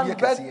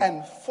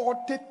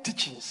 140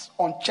 teachings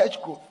on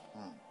church growth.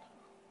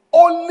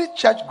 Only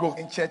church growth.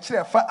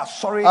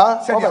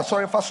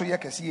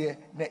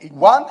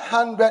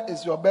 100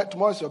 is your bed.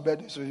 Tomorrow is your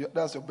birthday, so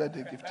that's your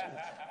birthday gift.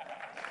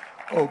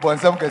 Oh,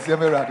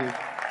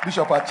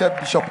 Bishop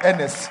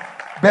Ernest,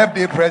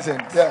 birthday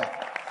present. Yeah,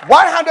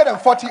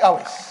 140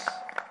 hours.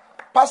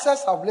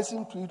 Pastors have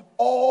listened to it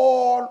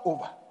all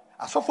over.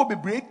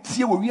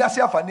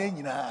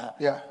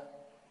 Yeah.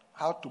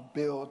 How to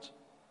build,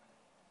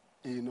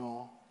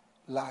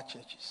 large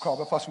churches.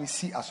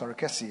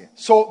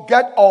 So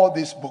get all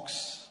these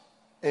books.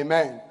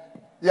 Amen.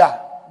 Yeah,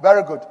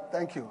 very good.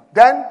 Thank you.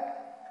 Then,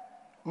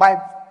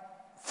 my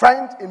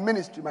friend in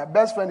ministry, my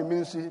best friend in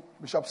ministry,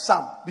 Bishop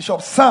Sam,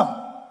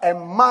 a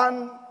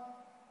man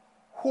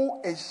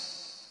who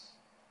is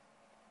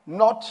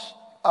not,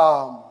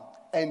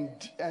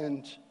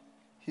 and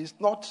he's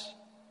not,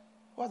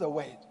 what's the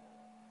word?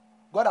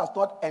 God has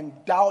not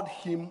endowed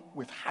him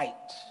with height.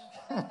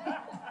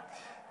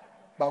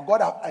 But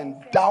God has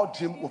endowed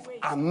him with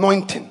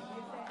anointing.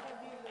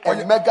 A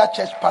mega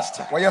church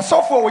pastor. Yeah.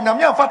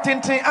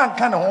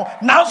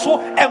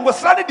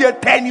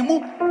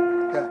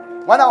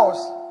 When I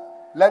was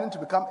learning to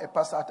become a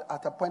pastor,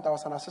 at a point I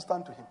was an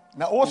assistant to him.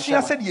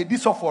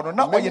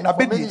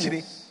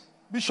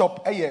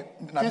 Bishop,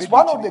 he's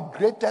one of the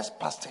greatest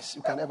pastors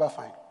you can ever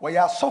find. I'm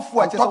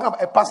talking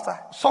about a pastor.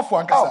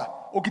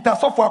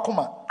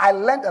 I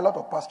learned a lot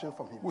of pastoring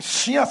from him.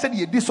 He's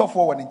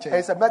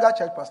a mega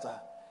church pastor.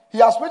 He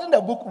has written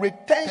a book,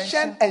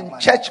 Retention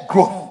and Church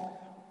Growth.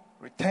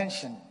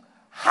 Retention.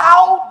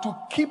 How to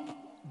keep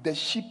the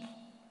sheep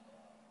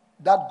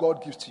that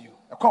God gives to you.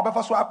 It's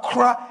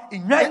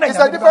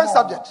a different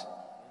subject.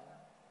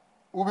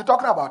 We'll be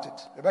talking about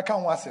it.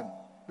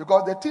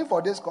 Because the theme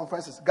for this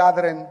conference is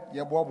gathering,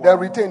 the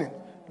retaining.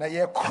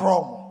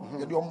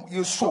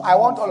 So I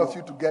want all of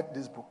you to get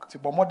this book.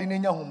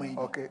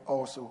 Okay,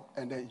 also.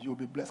 And then you'll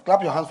be blessed.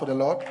 Clap your hands for the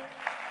Lord.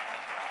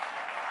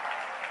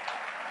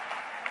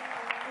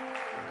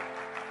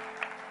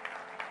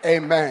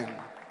 Amen.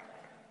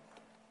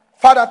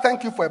 Father,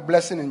 thank you for a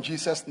blessing in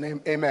Jesus'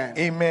 name. Amen.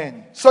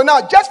 Amen. So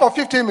now, just for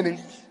 15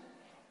 minutes,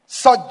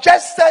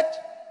 suggested,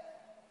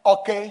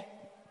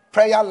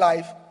 prayer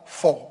life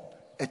for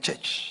a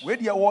church.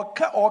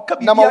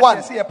 Number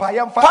one,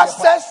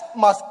 pastors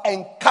must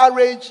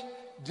encourage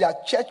their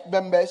church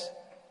members,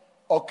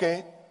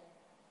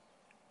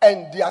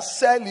 and their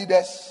cell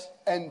leaders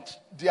and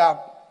their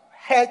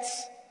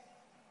heads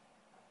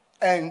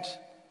and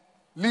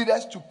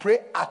leaders to pray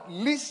at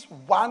least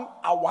 1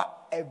 hour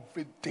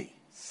every day.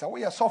 What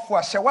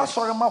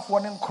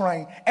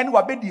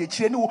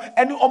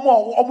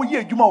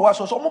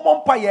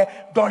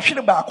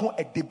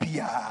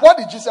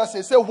did Jesus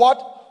say? Say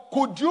what?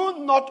 Could you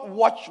not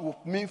watch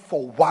with me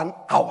for 1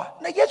 hour?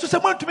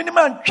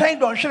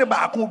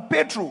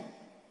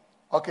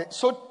 Okay,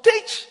 so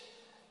teach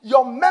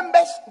your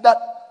members that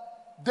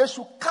they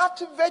should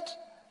cultivate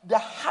the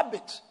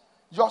habit,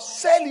 your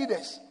cell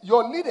leaders,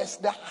 your leaders,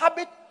 the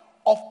habit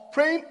of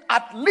praying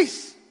at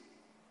least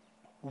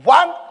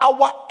 1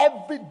 hour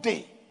every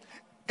day.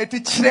 We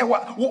need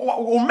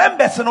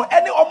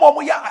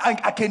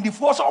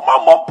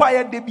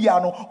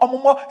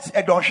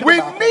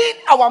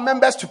our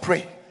members to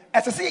pray.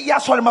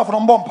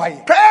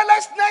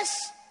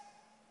 Prayerlessness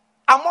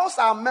amongst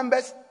our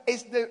members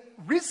is the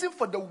reason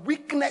for the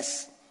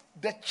weakness,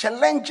 the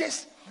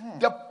challenges,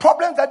 the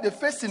problems that they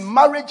face in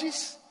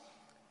marriages,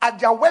 at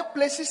their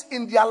workplaces,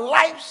 in their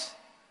lives,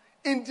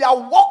 in their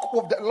walk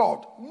with the Lord.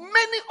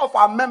 Many of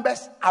our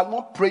members are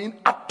not praying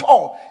at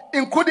all,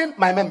 including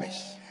my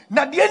members.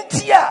 Na die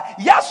ntia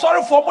ya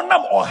sorry for mo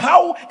nam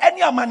ohaw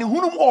ene amane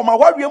hunum o ma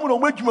wawe mu no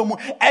madwuma mu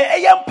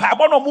eye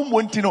mpaabo no mo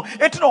monti no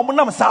eti no mo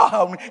nam sa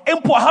ohaw no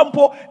empo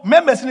hampo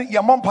members no ye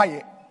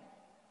mompaye.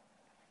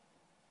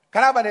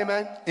 Can I have an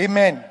amen?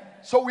 Amen.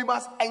 So we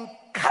must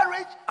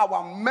encourage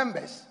our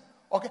members.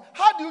 Okay,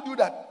 how do you do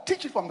that?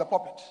 Teach it from the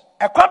pulpit.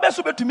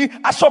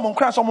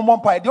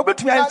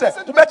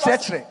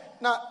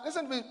 Now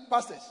listen to me,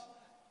 pastors.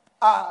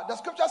 The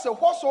scripture says,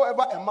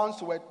 whatsoever a man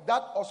soweth,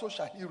 that also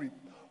shall he reap.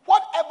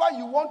 Whatever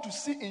you want to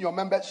see in your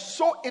members,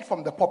 sow it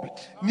from the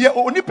pulpit. The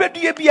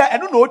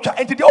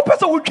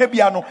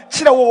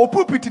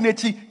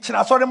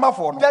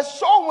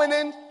soul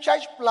winning,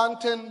 church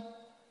planting,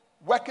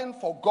 working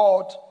for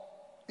God,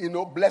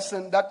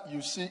 blessing that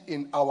you see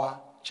in our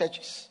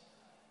churches.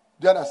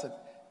 Do you understand?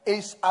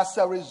 It's as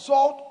a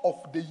result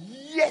of the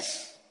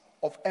years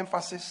of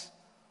emphasis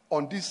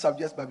on these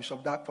subjects by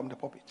Bishop Dag from the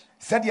pulpit.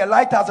 Said your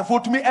light as a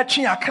foot to me at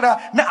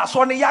Chiakra, na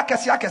asone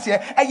yakasi,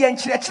 a yen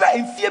chre,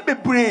 and fear be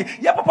brave.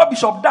 Ya Papa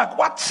Bishop Dag,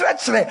 what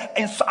chre,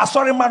 and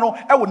asore mano,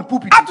 I wouldn't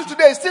poop it. Up to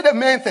today, it's still the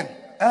main thing.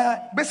 He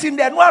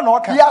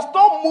has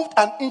not moved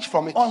an inch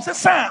from it. On the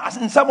side, as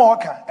in some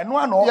orca, and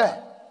one orca. Yeah.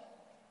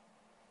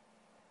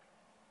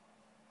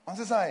 On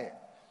the side.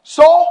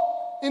 So,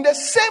 in the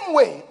same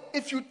way,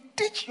 if you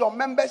teach your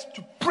members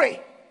to pray,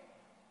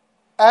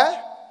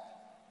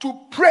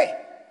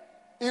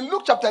 in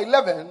Luke chapter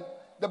 11,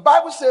 the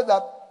Bible says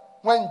that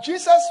when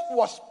Jesus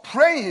was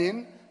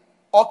praying,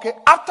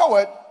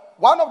 afterward,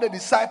 one of the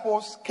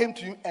disciples came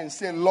to him and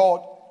said,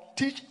 Lord,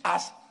 teach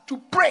us to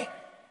pray.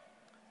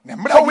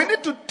 So we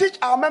need to teach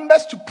our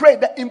members to pray,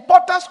 the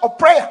importance of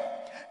prayer.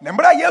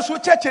 Nembra Yesu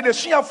cheche de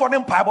sua for ne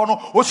mpaebo no.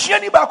 Osua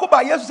ni ba ko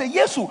ba Yesu say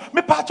Yesu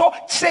me pacho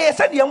kire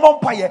se de mo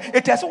mpaye.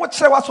 Etese wo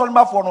kire wa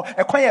sorima for no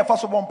e kwan ye fa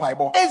so mo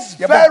mpaebo. It's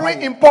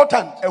very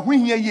important. Ehu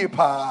hia ye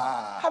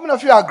pa. How many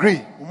of you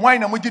agree? Why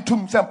na mo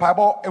gitum se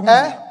mpaebo ehu.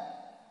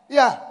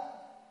 Yeah.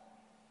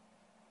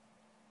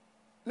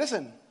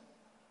 Listen,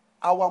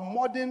 our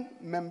modern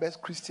members,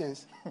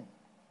 Christians,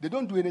 they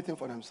don't do anything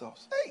for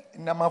themselves.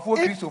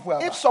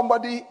 If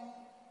somebody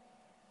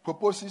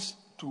proposes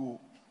to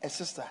a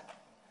sister,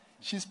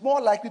 she's more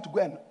likely to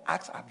go and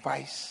ask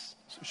advice.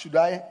 So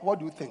what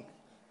do you think?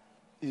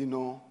 You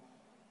know,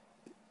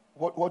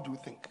 what do you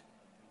think?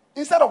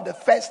 Instead of the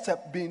first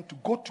step being to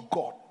go to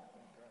God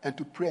and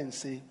to pray and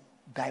say,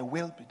 thy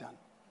will be done.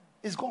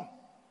 It's gone.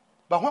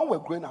 But when we're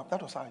growing up,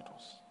 that was how it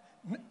was.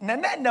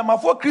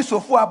 Namafo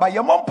Christopher aba ye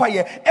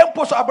mompaye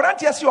empo so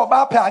abrante ase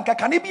oba pa anka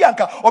kane bi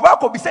anka oba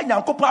ko bisa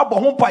nyankopon abo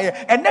ho mpaye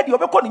enne de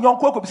obekọ ne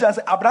nyonko ko bisa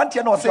se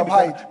abrante na o se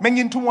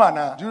menyi ntumu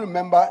ana. Do you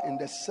remember in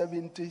the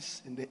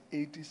 70s, in the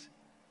 80s,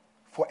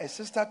 for a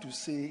sister to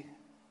say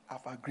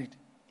I've agreed,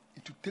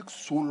 it would take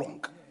so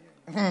long.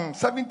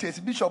 70s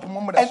Bishop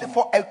Muhammad. And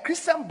for a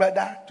Christian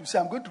brother to say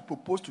I'm going to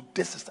propose to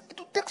this sister, it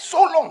will take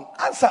so long.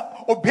 Answer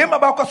obema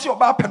ba kwase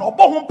oba pen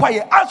obo ho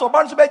mpaye answer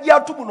oba nso be gi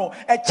atum no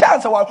e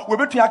chance we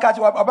betu aka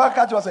chi oba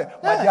ka chi say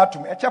ma gi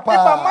atum e chepa. If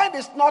our mind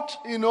is not,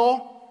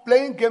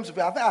 playing games with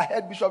it, I think I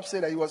heard Bishop say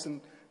that he was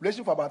in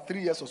relationship for about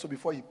 3 years or so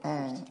before he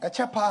proposed. E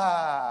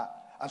chepa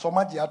answer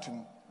ma gi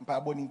atum mpa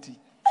boni nti.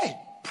 Hey,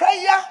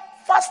 prayer,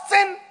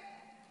 fasting,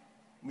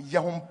 ye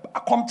ho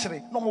akom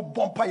kire no mo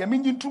bom mpaye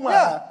menyi ntum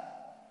ana.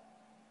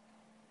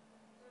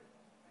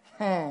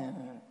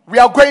 We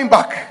are going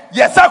back.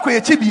 Yes,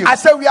 I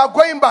said we are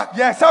going back.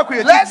 Yes,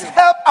 let's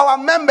help our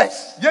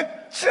members.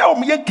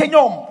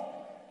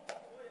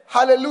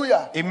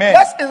 Hallelujah. Amen.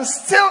 Let's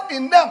instill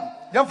in them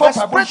the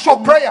spirit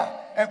of prayer.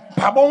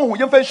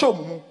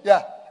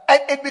 Yeah.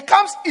 And it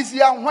becomes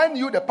easier when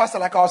you, the pastor,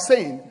 like I was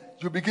saying,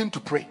 you begin to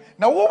pray.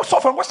 Now, that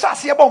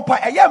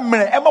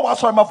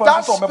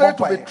spirit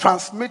will be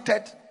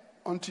transmitted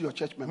onto your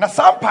church members.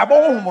 Can I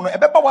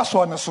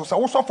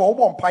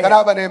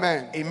have an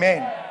amen?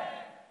 Amen.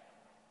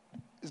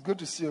 It's good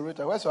to see you,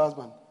 Rita. Where's your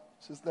husband?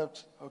 She's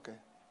left. Okay.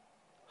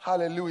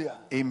 Hallelujah.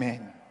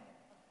 Amen.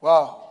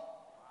 Wow.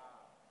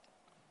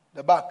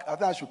 The back. I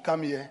think I should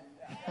come here.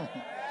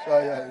 So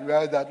yeah, you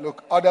realize that.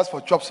 Look, orders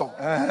for chop song.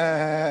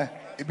 You're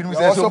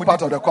also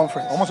part of the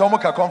conference. Almost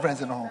a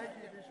conference,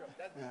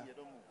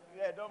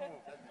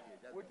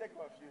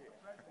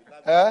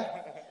 Yeah.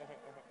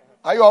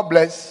 Are you all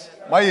blessed?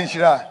 But why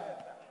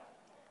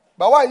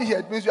are you here?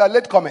 It means you are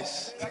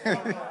latecomers.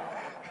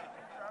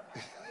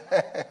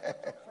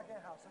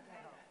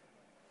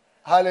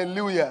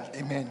 Hallelujah.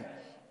 Amen.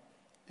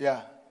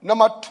 Yeah.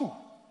 Number two.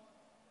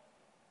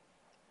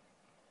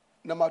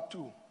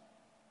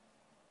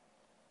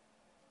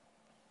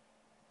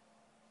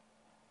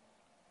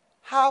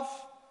 Have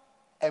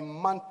a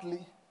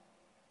monthly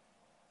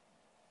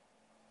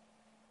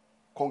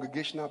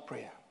congregational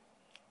prayer.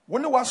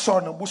 In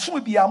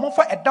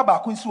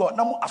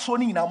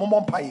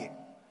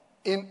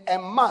a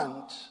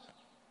month,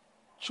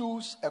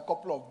 choose a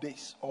couple of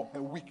days or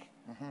a week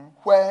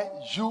where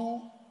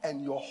you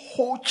and your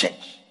whole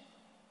church,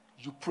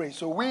 you pray.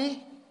 So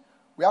we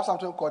have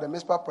something called the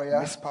Mizpah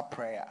prayer.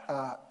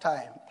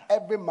 Time.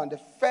 Every month, the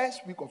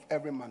first week of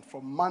every month,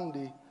 from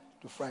Monday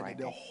to Friday,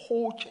 the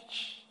whole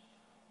church,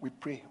 we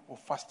pray or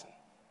fasting.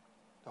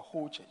 The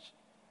whole church.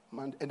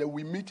 And then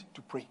we meet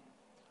to pray.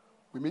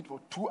 We meet for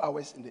 2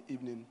 hours in the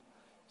evening.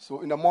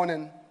 So in the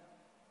morning,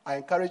 I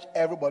encourage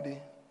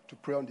everybody to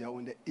pray on their own.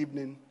 In the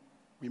evening,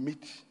 we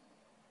meet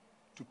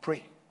to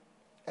pray.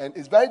 And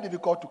it's very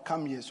difficult to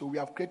come here, so we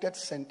have created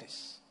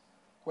centers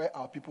where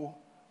our people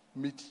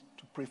meet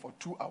to pray for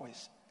 2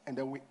 hours. And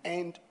then we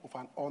end with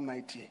an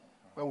all-night here,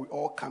 when we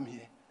all come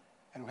here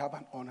and we have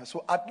an honor.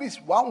 So at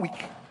least 1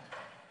 week,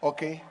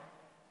 okay,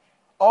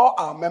 all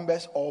our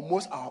members, or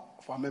most of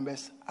our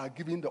members, are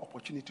given the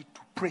opportunity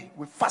to pray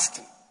with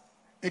fasting.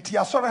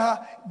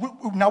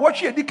 Na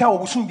watch ye dika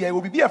obusun bia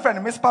obi bia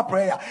friend Mizpah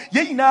prayer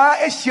ye nyina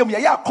ehiem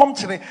ye ya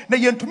komkire na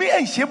ye ntumi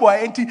enhyem wa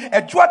enti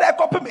edwo da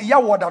ekopem ya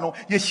woda no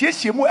ye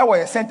hiehyem e wo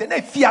ye center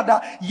na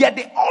fiada ye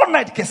de all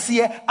night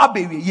kese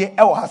abewe ye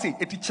e wo ha se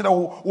eti kire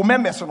wo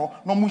members no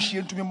no mu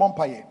hie ntumi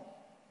mompa ye.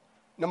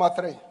 Number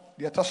 3,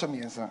 the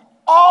atasomiensa.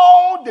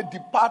 All the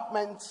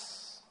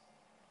departments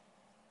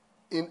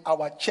in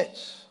our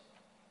church,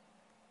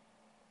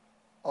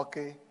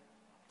 okay,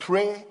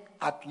 pray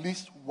at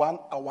least 1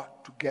 hour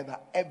together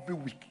every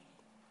week.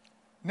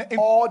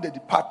 All the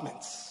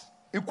departments.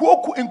 Why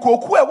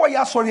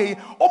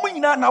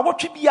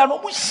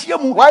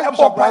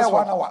Bishop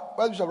Ransford?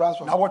 Where's Bishop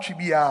Ransford?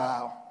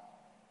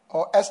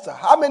 Or Esther?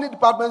 How many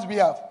departments we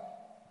have?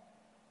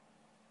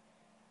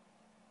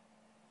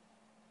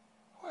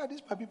 Why are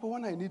these my people?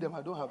 When I need them,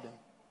 I don't have them.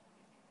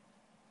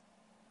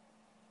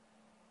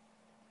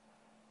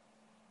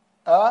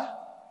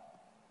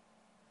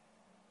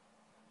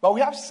 But we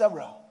have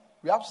several.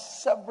 We have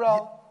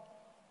several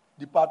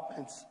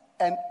departments.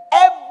 And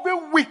every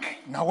every week,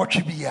 na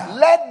wɔtwe bia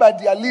led by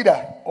their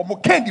leader.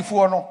 ɔmo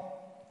kandifoɔ no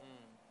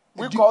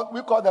We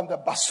call them the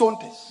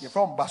Basontes.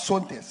 yɛfrɛ wɔn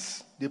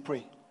basontes They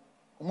pray.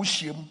 ɔmo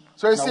hyia mu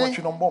So you na see,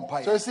 wɔtwe no mbɔ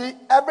mpaeɛ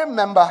every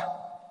member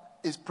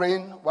is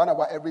praying 1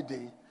 hour every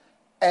day,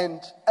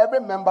 and every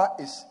member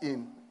is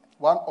in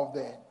one of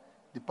the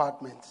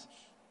departments,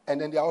 and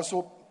then they are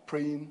also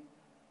praying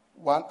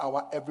 1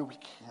 hour every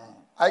week.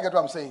 I get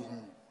what I'm saying?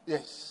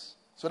 Yes.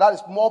 So that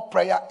is more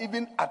prayer,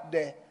 even at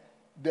the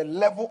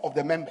level of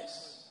the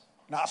members.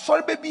 na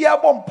asɔre bia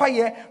bɔ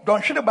mpaeɛ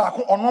dɔnhwere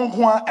baako ɔno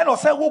nko a ɛna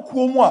ɔsɛ wɔ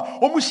kuo mu a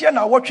ɔmo hyia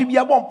na wɔtwe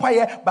bia bɔ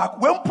mpaeɛ baako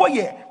wempo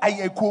yɛ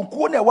ayɛ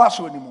kuonkuo na ɛwɔ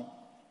asɔre no mu.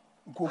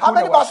 How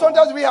many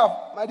Basontes do we have,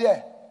 my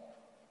dear?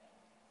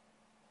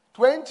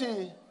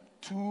 22.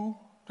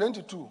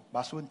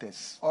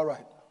 basontes All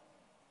right.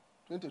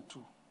 22.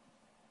 So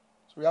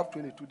we have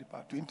 22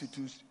 departments.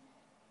 22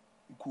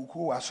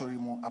 kuonkuo wɔ asɔre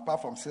mu apart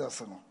from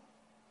sales no.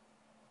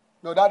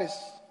 No, that is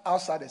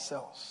outside the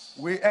cells.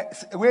 we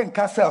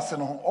nka sales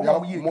no ho We ɔmo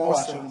have yɛ more kuo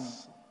asɔre mu.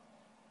 cells.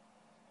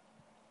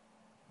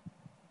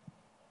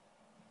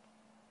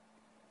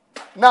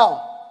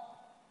 Now,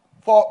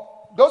 for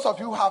those of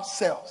you who have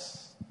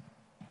cells,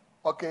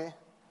 okay,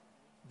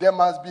 there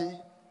must be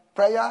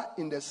prayer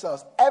in the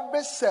cells.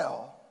 Every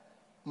cell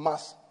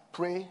must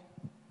pray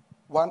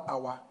 1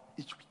 hour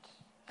each week.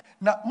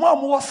 na mo a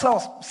mo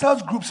wɔ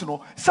sales groups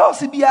no sales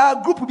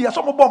biara group biara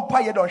so mo bɔ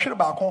mpaeɛ dɔnhwere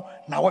baako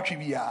na wɔtwe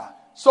biara.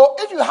 So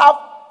if you have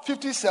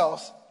 50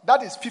 cells,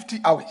 that is 50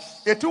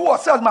 hours. Eti wɔ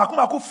sales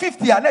mako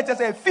 50 a na ɛkyɛ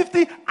sɛ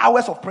 50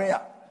 hours of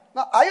prayer.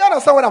 Now, are you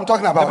understand what I'm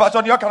talking about? I'm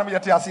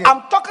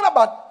talking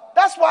about,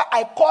 that's why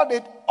I called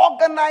it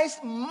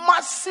organized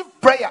massive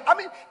prayer. I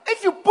mean,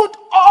 if you put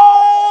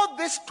all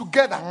this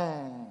together,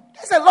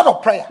 there's a lot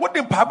of prayer. What the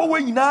mpaebɔ wɔ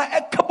nyinaa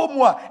ɛka bɔ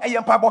mu a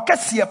ɛyɛ mpaebɔ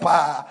kɛseɛ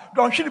paa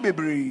dɔnhwere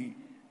bebree.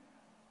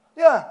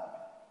 Yeah.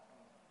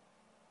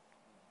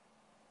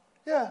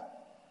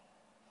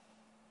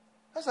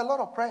 There's a lot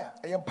of prayer.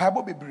 Ɛyɛ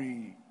mpaebɔ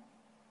bebree.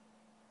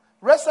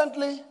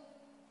 Recently,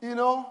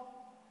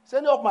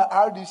 sending up my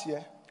RDs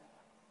here.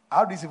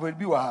 How this will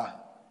be wa?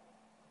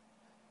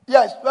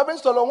 Yes,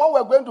 Reverend Solomon,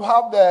 when we're going to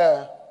have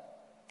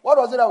what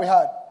was it that we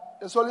had?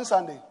 The Soling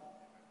Sunday.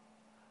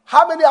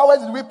 How many hours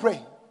did we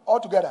pray all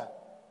together?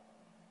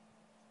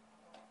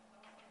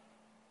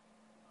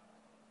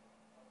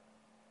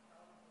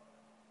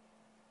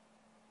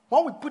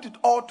 When we put it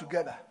all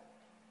together,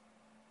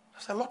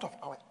 there's a lot of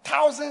hours,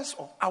 thousands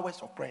of hours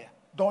of prayer.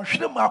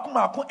 Dɔnhwere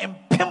mako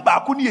mpem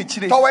baako ne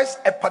akyire. Towards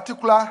a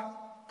particular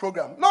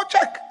program. No,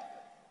 check.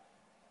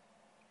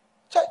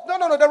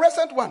 No, the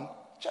recent one.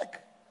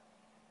 Check.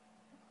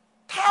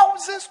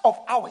 Thousands of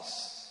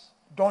hours.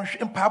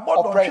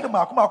 Mpaebɔ dɔnhwere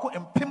mako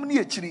mpem ne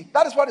akyire.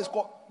 That is what is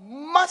called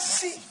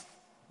massive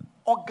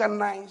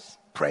organized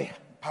prayer.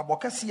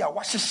 Mpaebɔ kɛseɛ a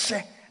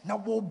wɔahyehyɛ na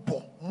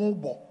wɔbɔ mo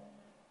bɔ.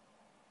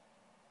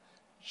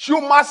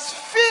 You must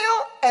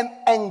fill and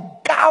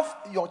engulf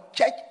your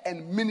church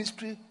and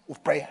ministry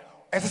with prayer.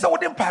 Ɛsɛ sɛ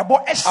wode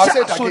mpaebɔ I'll say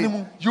ɛhyɛ it asɔre again.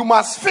 mu. You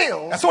must fill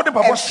Ɛsɛ sɛ wode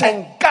mpaebɔ and hyɛ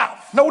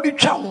engulf na wode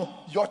twa ho.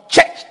 your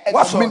church and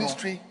What's your wrong?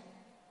 ministry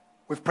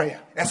with prayer.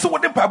 Ɛsɛ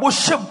wode mpaebɔ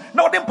hyɛ mu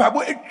na wode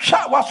mpaebɔ atwa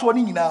w'asoɔ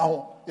no nyinaa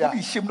ho. Yeah. Wode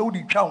hyɛ mu na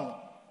wode twa ho.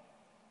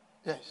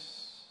 Yes.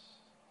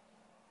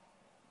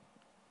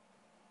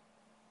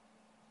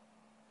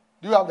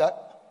 Do you have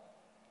that?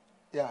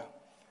 Yeah.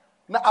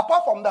 Now,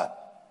 apart from that,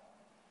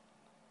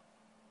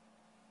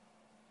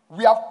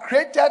 we have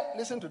created,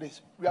 listen to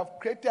this, we have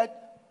created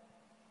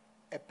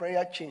a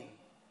prayer chain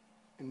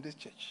in this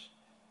church.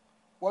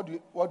 What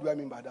do I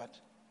mean by that?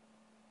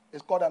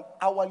 It's called an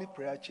hourly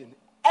prayer chain.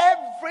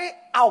 Every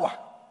hour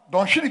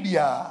Dɔnhwere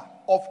biara.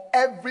 of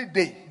every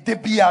day, De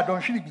biara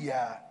dɔnhwere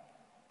biara.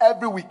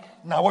 every week,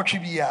 Na wɔtwe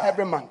biara.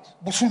 every month,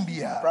 Bosom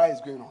biara. prayer is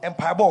going on.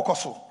 Mpaebɔ ɔkɔ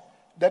so.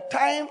 The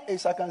time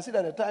is, I can see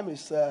that the time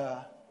is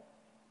 5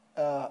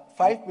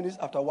 minutes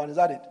after 1. Is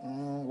that it?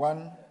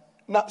 1.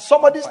 Now,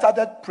 somebody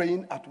started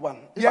praying at 1.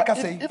 Yeah,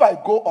 If I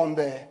go on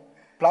the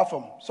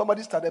platform,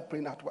 somebody started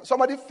praying at 1.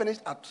 Somebody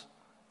finished at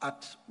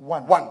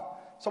 1.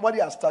 Somebody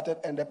has started,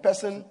 and the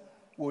person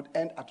would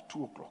end at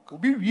 2 o'clock.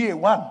 Obi wie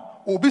 1.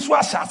 Obi so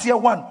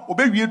ahyɛaseɛ 1.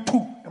 Obi wie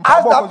 2.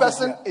 As that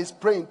person is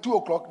praying 2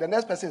 o'clock, the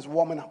next person is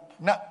warming up.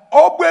 Na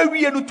ɔbɔ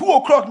wie no 2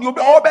 o'clock ni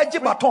obi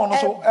ɔbɛgye baton no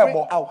so Every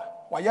ɛbɔ. hour.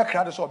 Wayɛ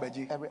kra de so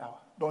ɔbɛgye. Every hour.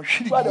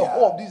 Dɔnhwere Throughout the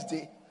whole of biara. this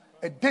day,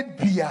 A date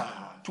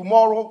biara.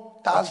 tomorrow,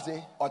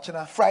 Thursday,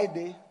 Ɔkyena.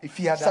 Friday,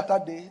 Efiada.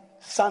 Saturday,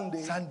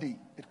 Sunday, Sunday.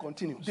 it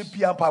continues. De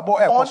biara mpaebɔ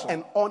ɛkɔ On so.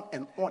 and on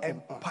and on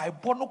and on.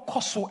 Mpaebɔ no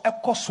kɔ so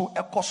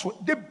ɛkɔ so.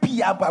 De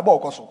biara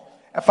mpaebɔ ɔkɔ so.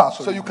 Ɛfa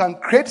so. So you can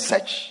create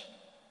such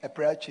a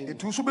prayer chain.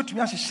 Etu nso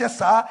betumi ahyehyɛ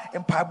saa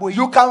mpaebɔ yi.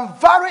 You can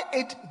vary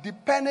it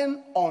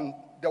depending on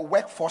the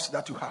workforce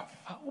that you have.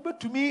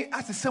 Wobɛtumi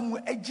asesɛ mu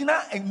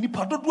agyina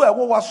nipa dodoɔ a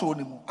ɛwɔ w'asɔre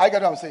no mu. I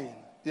get what I'm saying.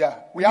 Yeah,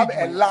 we have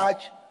a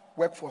large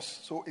workforce,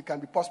 so it can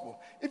be possible.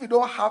 If you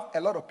don't have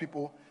a lot of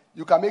people,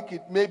 you can make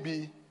it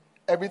maybe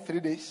every 3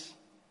 days.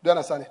 Do you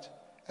understand it?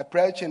 A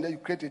prayer chain that you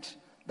create it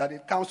that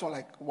it comes on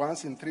like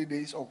once in 3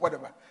 days or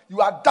whatever.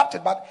 You adapt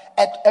it, but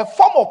a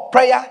form of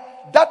prayer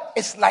that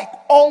is like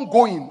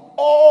ongoing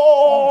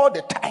all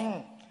the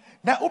time.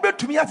 Now, to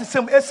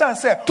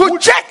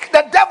check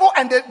the devil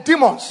and the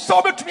demons.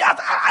 So,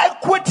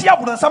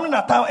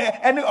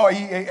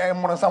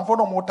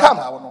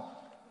 Come.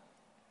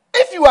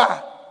 If you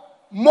are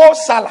Mo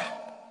Salah,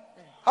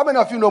 how many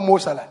of you know Mo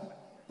Salah?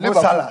 Mo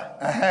Salah.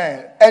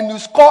 And you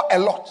score a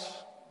lot.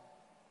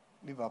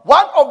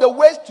 One of the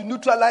ways to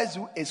neutralize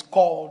you is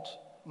called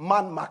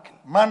man marking.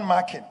 Man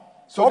marking.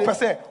 So they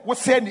say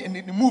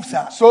the moves.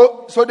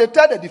 So they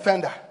tell the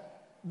defender,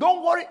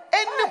 don't worry,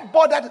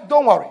 anybody,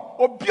 don't worry.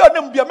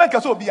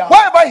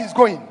 Wherever he's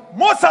going,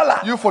 Mo Salah,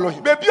 you follow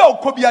him. So he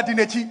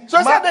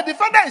said the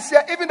defender is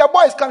here, even the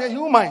boy is coming, he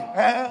won't mind.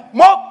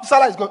 Mo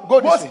Salah is go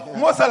this way.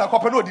 Mo Salah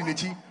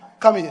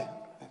come here.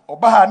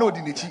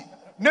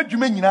 Look,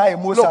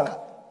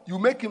 you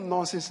make him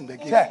nonsense in the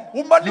game.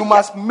 You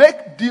must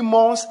make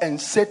demons and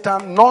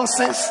Satan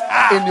nonsense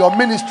in your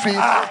ministry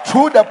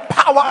through the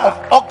power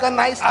of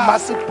organized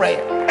massive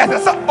prayer. Make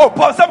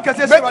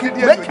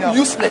him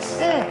useless.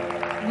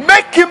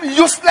 Make him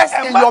useless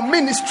in your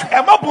ministry.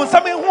 Yeah. What a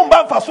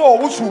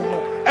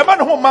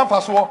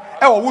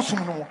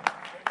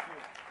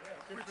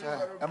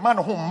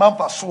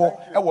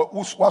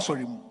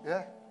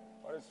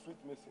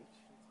sweet message.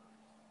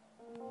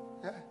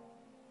 Yeah.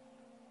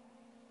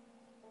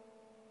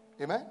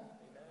 Amen.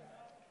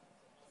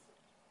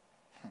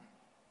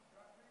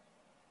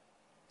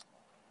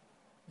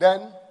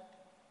 Then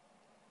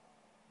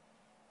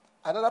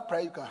another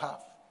prayer you can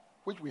have,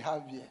 which we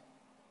have here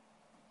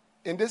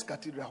in this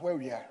cathedral where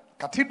we are.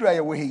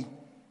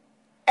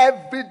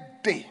 Every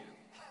day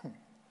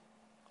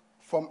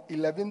from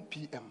 11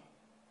 p.m.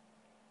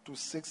 to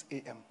 6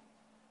 a.m.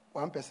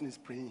 one person is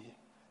praying here.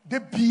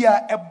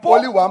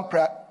 Only one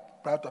prayer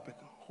topic: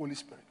 Holy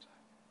Spirit.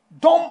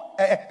 Dom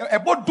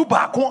ebo du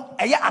baako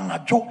eye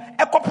anajo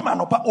ekopem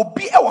anopa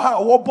obi e wo ha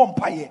wo bom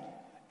paye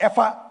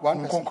efa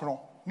nkonkron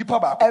nipa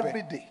baako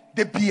every day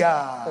de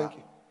bia. Thank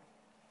you.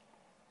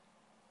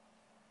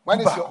 When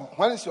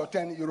is your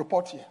turn, you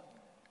report here.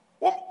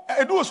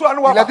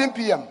 11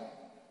 p.m.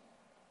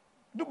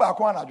 du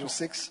baako anajo to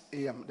 6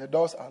 a.m. the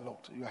doors are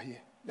locked. You are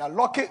here. Ya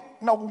lock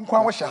na wo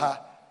nkwan wo hye ha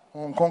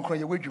nkonkron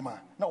ye wadwuma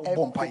na wo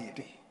bom paye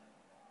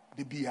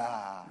de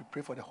bia. We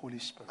pray for the Holy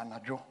Spirit.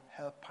 Anajo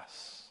help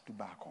us.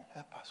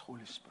 Help us,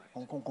 Holy Spirit.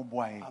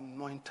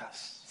 Anoint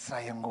us.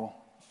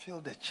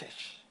 Fill the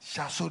church.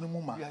 We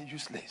are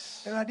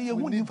useless. We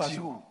need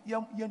you.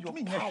 Your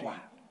power.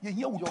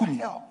 Your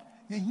help.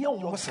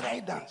 Your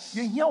guidance.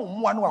 Yes.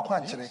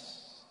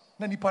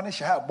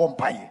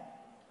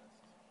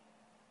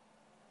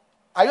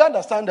 Are you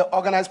understand the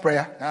organized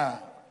prayer?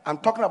 I'm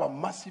talking about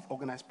massive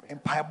organized prayer.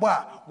 How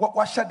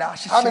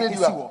many do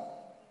you have?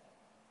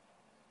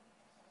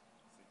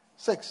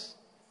 6.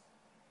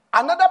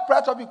 Another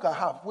prayer topic you can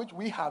have, which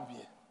we have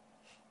here,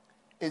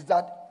 is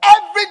that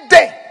every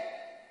day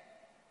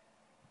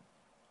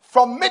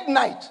from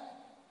midnight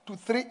to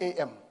 3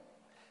 a.m.,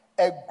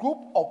 a group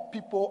of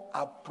people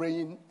are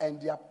praying, and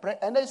they are praying.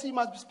 And then you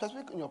must be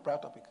specific in your prayer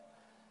topic.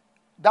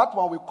 That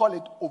one we call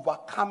it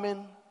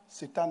overcoming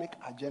satanic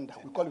agenda.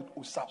 We call it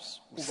USAPS,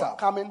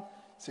 overcoming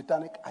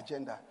satanic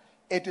agenda.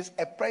 It is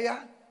a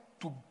prayer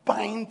to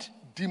bind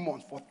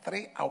demons for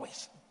 3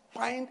 hours.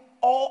 Bind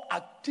all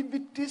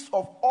activities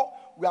of all.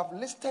 We have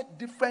listed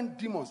different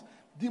demons.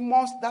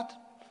 Demons that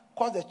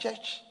cause the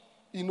church,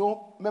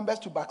 members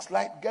to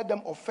backslide, get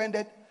them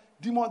offended.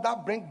 Demons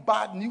that bring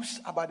bad news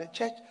about the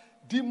church.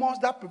 Demons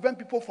that prevent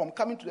people from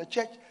coming to the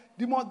church.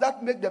 Demons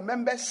that make the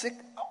members sick.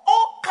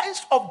 All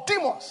kinds of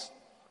demons.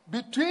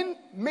 Between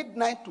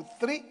midnight to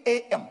 3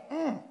 a.m.,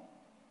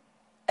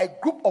 a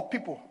group of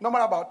people, no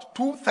matter about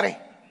 2, 3,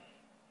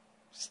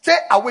 stay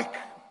awake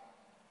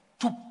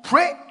to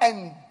pray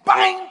and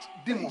bind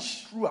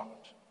demons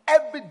throughout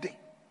every day.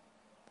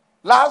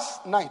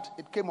 Last night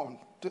it came on.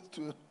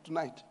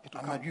 Tonight it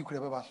will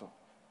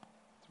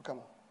come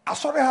on.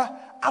 Asore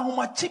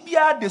ahomache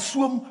bia de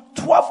suom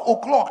 12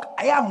 o'clock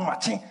aya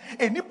ahomache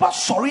enipa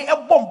sori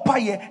ebom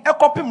paye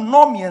ekopim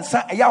no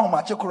miensa aya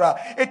ahomache kura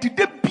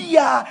etide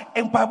bia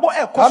empabo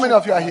ekos. How many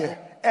of you are here?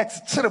 It's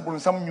terrible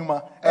some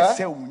nyuma ese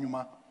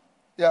nyuma.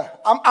 Yeah,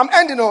 I'm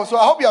ending now, so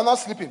I hope you are not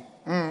sleeping.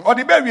 Or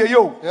the baby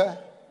yo. Yeah.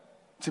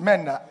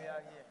 Timenda.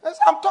 Yes,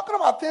 I'm talking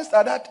about things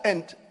like that,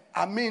 and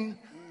I mean,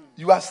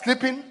 you are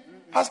sleeping,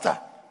 Pastor.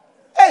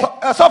 Hey,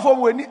 so from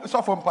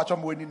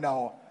Pachom winning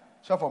now.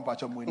 So from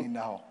Pachom winning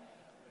now.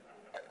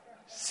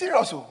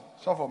 Serious. So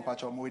from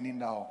Pachom winning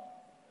now.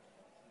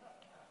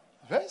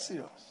 Very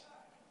serious.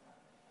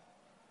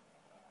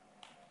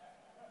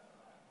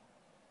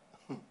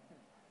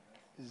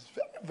 It's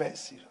very, very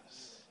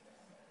serious.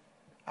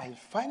 I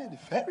find it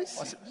very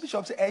serious.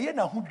 Bishop say, how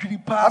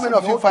many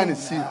of you find it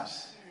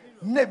serious?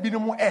 No,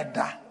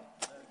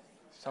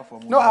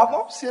 I've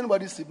not seen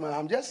anybody sleep, man.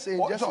 I'm just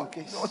saying, just in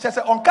case.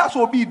 On cast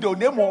will be the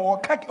name or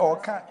can.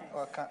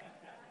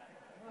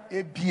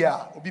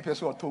 Ebia, obi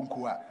person or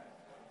tonkua.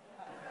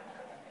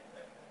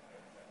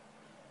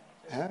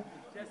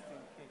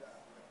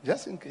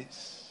 Just in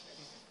case.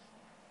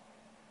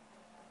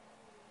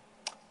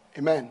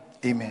 Amen.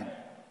 Amen.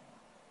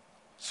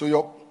 So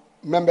your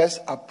members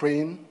are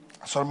praying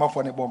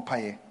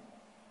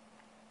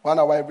 1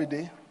 hour every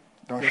day.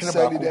 Your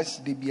cell leaders,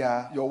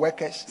 your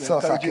workers, you're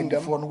encouraging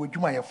them. Do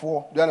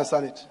you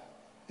understand it?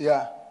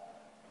 Yeah.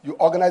 You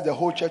organize the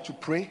whole church to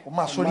pray on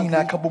a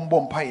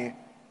monthly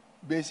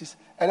basis.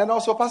 And then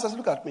also, pastors,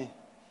 look at me.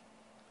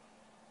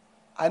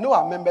 I know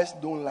our members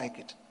don't like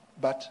it,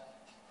 but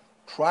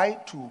try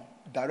to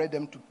direct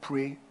them to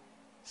pray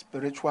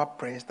spiritual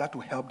prayers that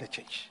will help the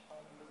church.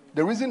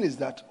 The reason is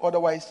that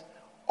otherwise,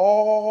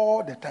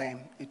 all the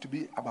time, it will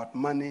be about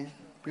money,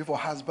 pray for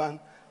husband,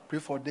 pray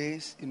for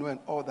days, and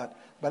all that.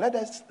 But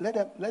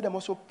let them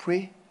also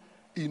pray,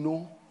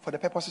 for the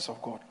purposes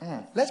of God.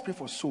 Let's pray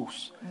for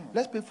souls.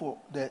 Let's pray for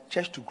the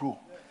church to grow.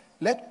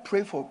 Let's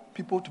pray for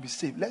people to be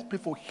saved. Let's pray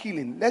for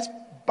healing. Let's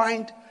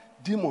bind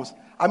demons.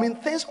 I mean,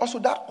 things also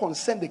that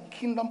concern the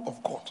kingdom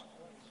of God.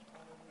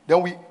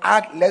 Then we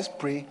add, let's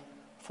pray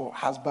for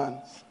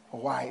husbands,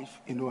 wife,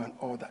 and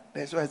all that.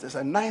 There's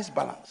a nice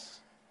balance.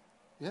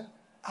 Yeah.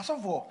 As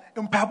of all,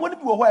 in Pabon, if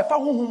I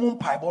won't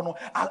Pabon,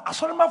 I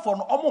saw him for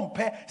no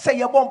pay, say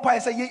your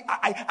bompire, say,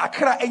 I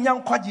cry a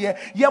young quadia,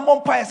 young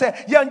bompire,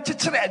 say, young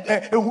chicken,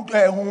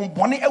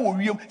 bonny,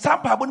 some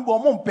Pabon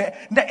won't pay.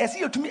 That as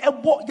you to me,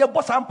 your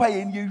boss umpire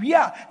in your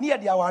near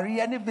the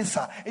Awaria and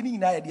Visa, any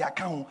night the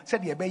account,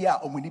 said the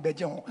Abaya or Winnie.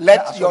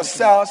 Let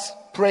yourselves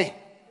pray.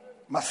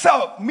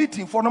 Myself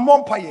meeting for no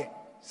mompire.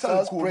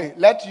 Cells pray.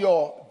 Let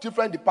your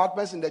different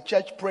departments in the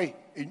church pray.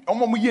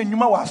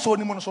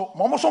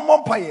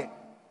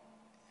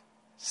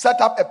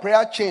 Set up a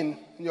prayer chain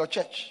in your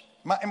church.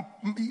 How many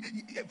of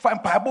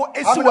you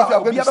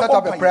are going to set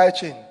up a prayer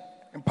chain?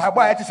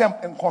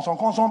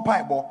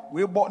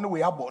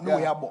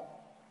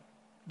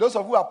 Those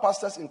of you who are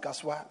pastors in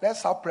Kaswa,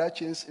 let's have prayer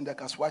chains in the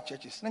Kaswa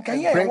churches and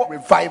bring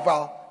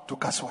revival to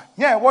Kaswa.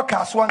 Yeah, what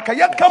Kaswa? Can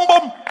you come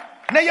home?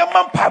 The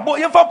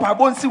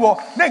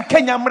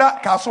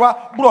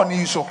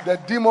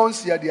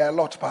demons here, they are a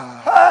lot.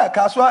 The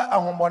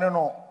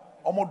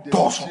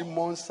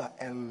demons are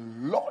a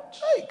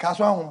lot.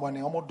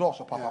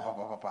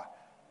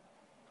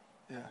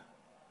 Yeah.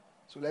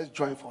 So let's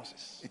join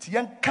forces.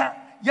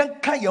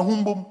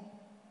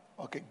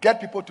 Okay, get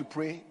people to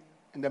pray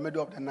in the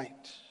middle of the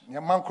night.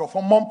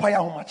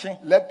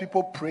 Let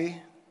people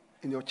pray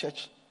in your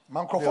church.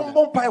 And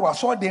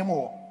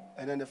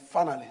then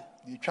finally,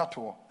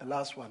 the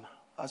last one,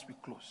 as we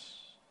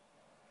close.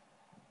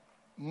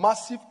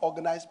 Massive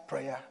organized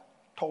prayer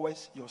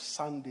towards your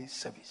Sunday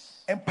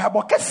service.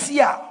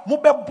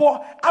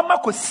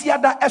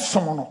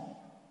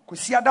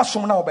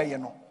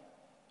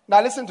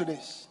 Now listen to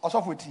this.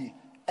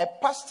 A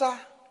pastor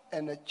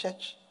and a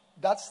church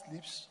that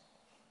sleeps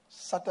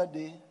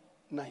Saturday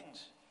night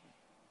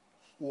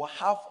will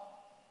have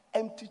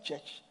empty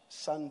church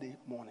Sunday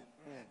morning.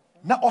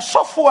 Na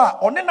osofo a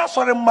one na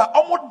sore ma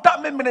omoda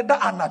memene da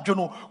anajo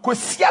no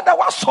kwasiada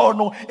waso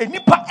no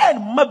enipa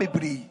enma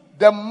bebre.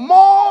 The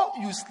more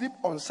you sleep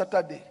on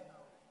Saturday,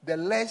 the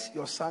less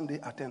your Sunday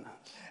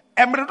attendance.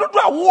 Emre dodo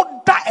a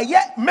wo da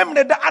eye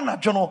memene da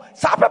anajo no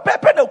sa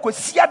pepepe na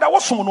kwasiada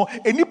waso no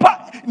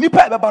enipa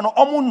ebeba no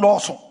omo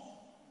ndoso.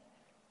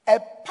 A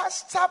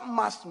pastor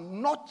must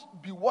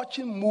not be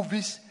watching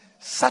movies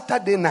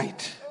Saturday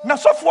night. Na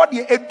sofo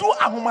de edu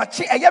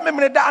ahomache eye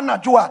memene da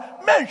anajo a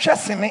menhwe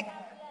sene.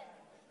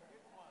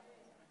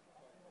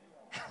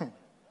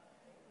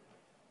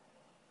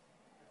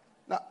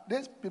 Now,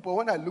 these people,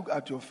 when I look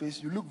at your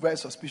face, you look very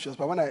suspicious.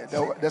 But when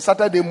the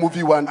Saturday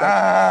movie one,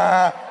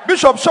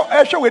 Bishop,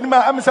 show with me.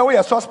 I'm saying we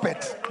are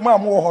suspect. Ma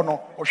mo ho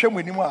no. O hwe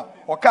with me.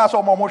 O ka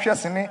so mo hwe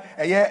sene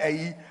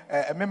eye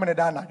memene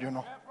da na jo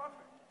no.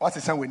 What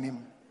is saying with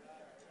him?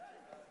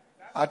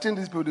 I think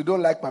these people, they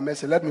don't like my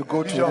message. Let me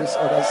go to this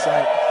other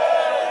side.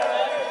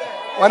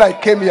 When I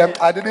came here,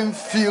 I didn't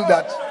feel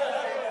that.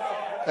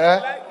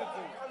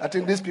 I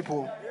think these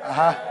people,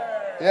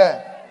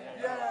 yeah.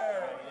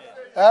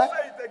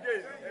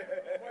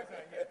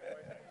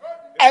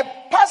 A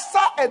pastor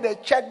at the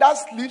church that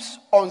sleeps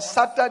on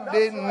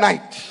Saturday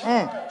night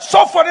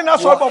so for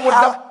will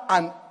have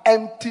an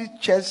empty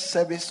church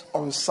service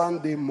on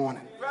Sunday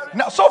morning.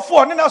 Now, so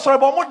for pay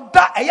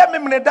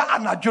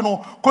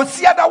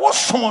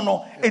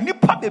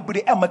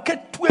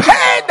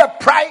the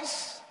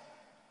price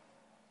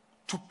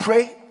to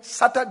pray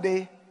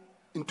Saturday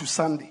into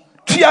Sunday.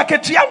 Yeah.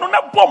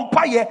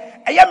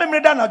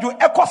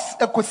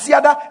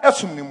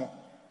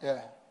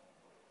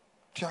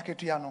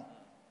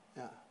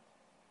 Yeah.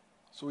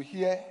 So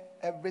here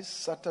every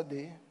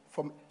Saturday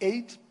from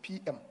 8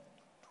 p.m.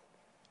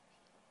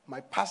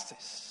 my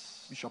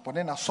pastors. Bishop I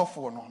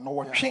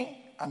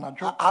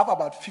have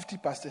about 50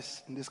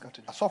 pastors in this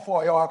country.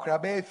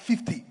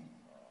 50.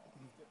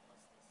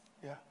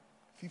 Yeah.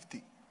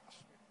 50.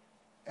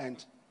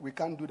 And we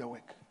can't do the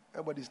work.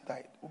 Everybody's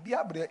tired.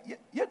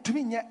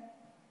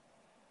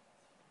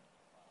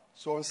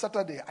 So on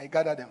Saturday, I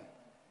gather them.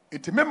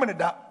 And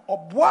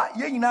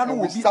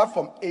we start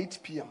from 8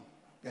 p.m.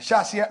 Yeah.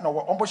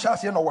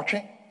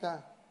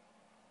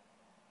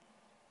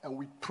 and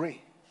we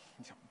pray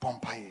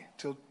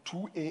till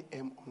 2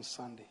 a.m. on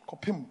Sunday.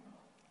 2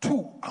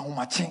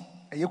 ahomache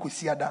eye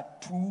kwesiada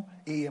 2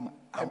 a.m.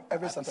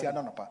 Every Saturday.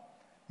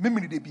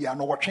 Memini de bia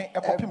no wotwe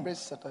ekopim Every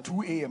Saturday.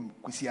 2 a.m.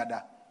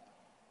 kwesiada.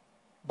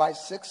 By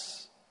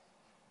 6,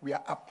 we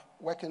are up,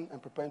 working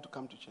and preparing to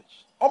come to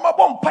church.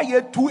 Omabom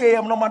paye 2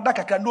 a.m. no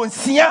madaka no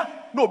nsia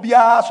no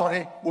bia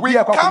sorry. We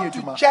come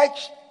to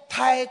church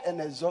tired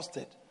and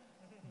exhausted,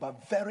 but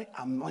very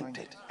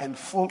anointed and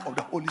full of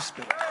the Holy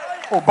Spirit.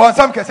 Oh,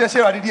 bonsam kese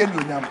share ade die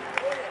nyonyam.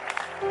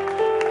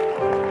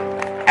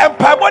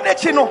 Empabo ne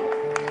chi no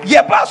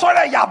ye ba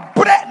sorry ya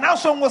bre na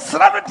so wo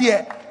sra no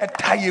de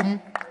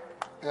etayem.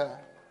 Yeah.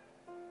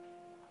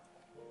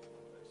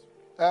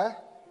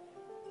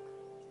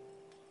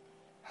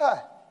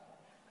 Hi.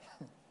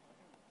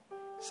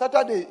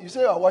 Saturday, you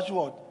say you are watching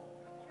what?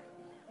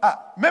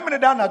 Memini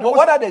da na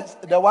What are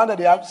the one that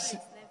they have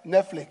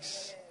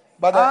Netflix?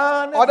 But the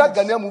other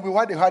Ghanaian movie,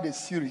 why they had a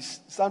series,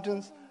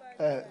 something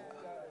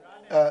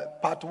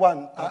part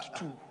 1, part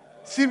 2.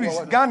 Series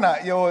Ghana,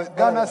 your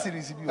Ghana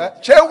series.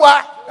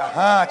 Chewa.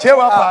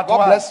 Chewa part 1.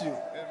 God bless you.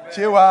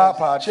 Chewa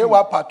part 2.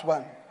 Chewa part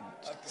 1.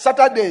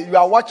 Saturday, you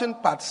are watching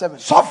part 7.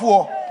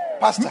 Software.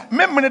 Pastor.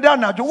 Memini da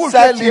na jo wo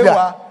Cell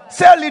leader.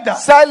 Cell leader.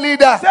 Cell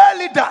leader. Cell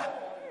leader.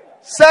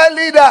 Cell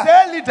leader.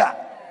 Cell leader.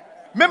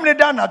 Memini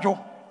da na jo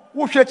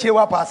wo hwe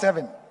Chewa part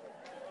 7.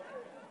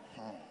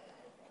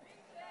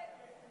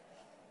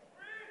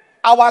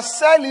 Our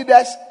cell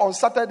leaders on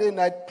Saturday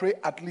night pray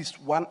at least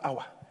 1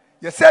 hour.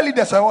 Your cell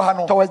leaders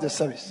are towards the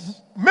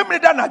service. Memini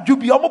da na ju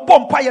bi omo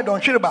bom paye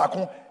don hwere ba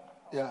ko.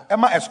 Yeah.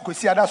 Ema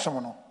eskosi ada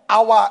som no.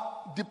 Our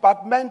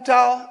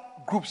departmental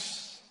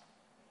groups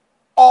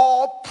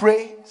all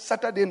pray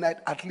Saturday night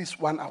at least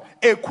 1 hour.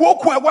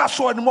 Ekuoku ewa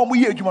so ni mo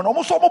ye adwuma no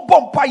mo so mo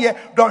bom paye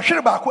don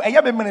hwere ba ko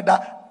eye memini da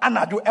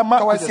anadwo ema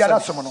kosi ada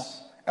som no.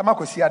 Ema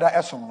kosi ada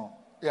esom no.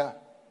 Yeah.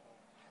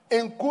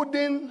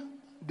 Including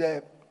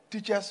the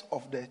teachers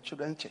of the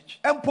children's church.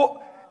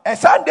 Empo a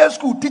Sunday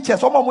school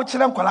teachers omo mo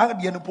kire nkwala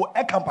de no po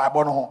e kan pa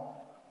bo no ho.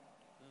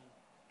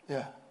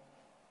 Yeah.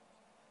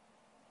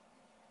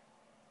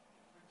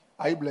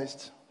 Are you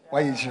blessed?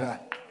 Why is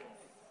that?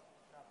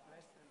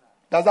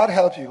 Does that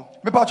help you?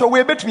 Me pa cho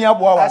we betumi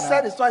aboa wa. I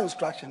said it's not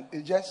instruction.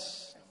 It's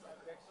just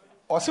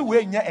o se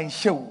we nya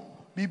enhye o.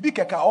 Bibi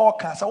keka o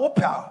kan sa wo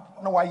pa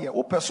na wa ye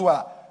wo peso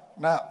a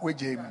na we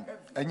je mu.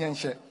 Enya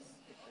enhye.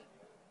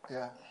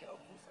 Yeah.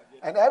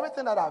 And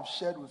everything that I've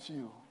shared with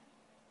you,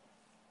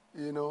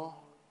 you know,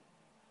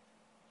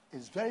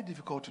 is very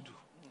difficult to do.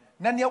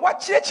 But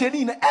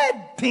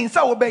pay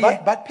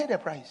the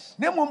price.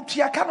 Pay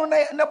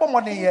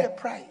the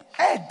price.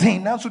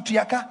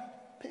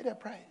 Pay the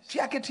price.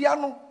 Yeah.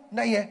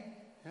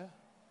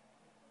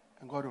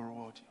 And God will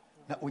reward you.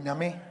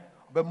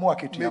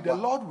 May the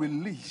Lord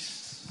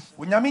release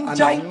an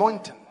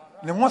anointing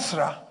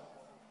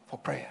for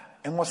prayer.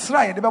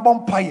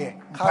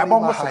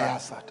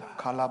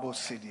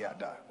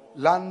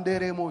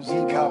 Landeremo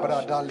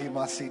zikabra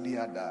dalima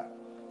sidiada.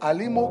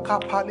 Alimo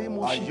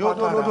kapalimo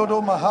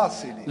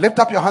shipadara. Lift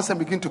up your hands and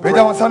begin to pray.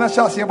 Allah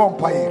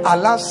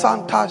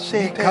Santa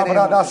speak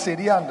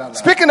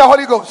in the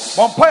Holy Ghost.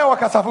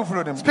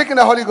 Speak in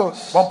the Holy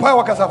Ghost.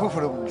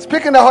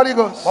 Speak in the Holy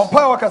Ghost.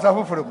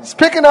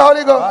 Speak in the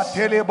Holy Ghost.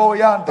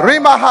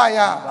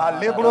 Rimahaya.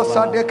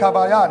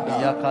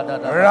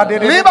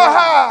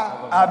 Libaha.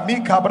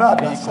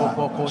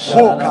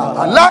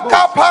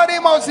 Laka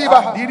parimo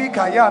zibaha.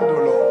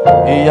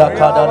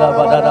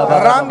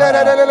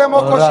 Randerelele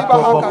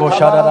mokoshibaha.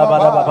 Koshada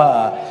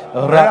baba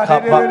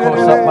rakapako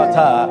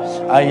sapata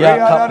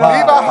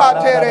ayakapa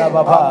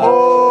baba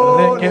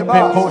rekepe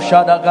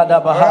koshada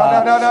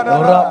gadabaha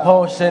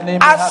rapo senimi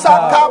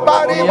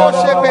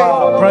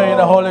pray in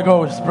the Holy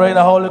Ghost, pray in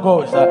the Holy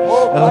Ghost.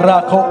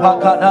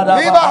 Rakopaka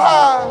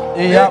baba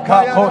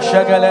iyapako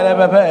shagalele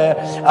bebe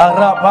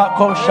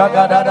arapako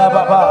shagada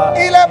baba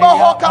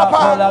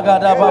iyapako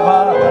lagada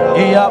baba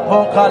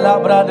iyapoka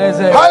labra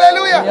deze.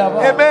 Hallelujah.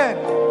 Amen.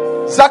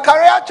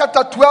 Zechariah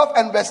chapter 12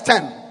 and verse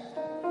 10.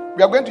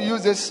 We are going to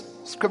use this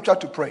scripture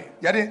to pray.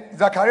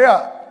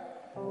 Zechariah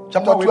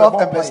chapter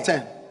 12 and verse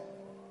 10.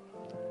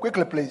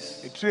 Quickly,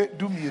 please.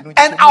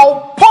 And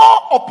I'll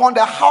pour upon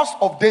the house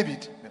of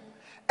David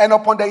and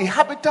upon the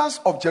inhabitants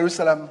of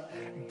Jerusalem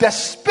the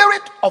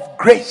spirit of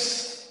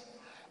grace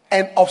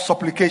and of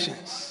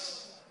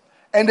supplications.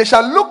 And they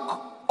shall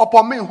look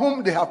upon me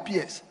whom they have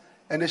pierced,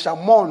 and they shall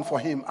mourn for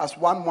him as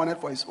one mourneth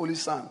for his only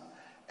son,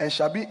 and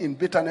shall be in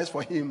bitterness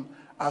for him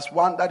as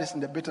one that is in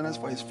the bitterness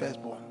for his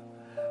firstborn.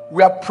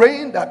 We are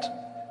praying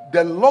that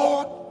the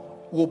Lord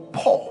will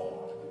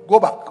pour, go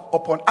back,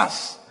 upon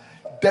us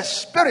the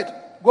spirit,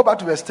 go back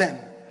to verse 10,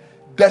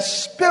 the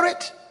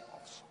spirit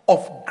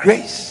of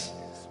grace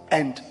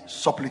and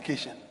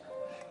supplication.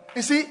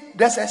 You see,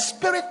 there's a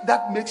spirit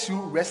that makes you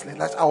restless,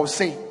 as I was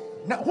saying.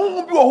 That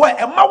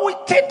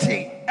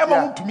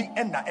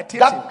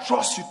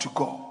draws you to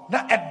God.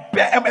 That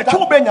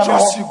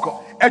draws you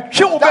God. That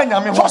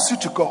draws you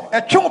to God.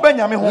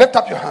 Lift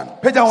up your hand.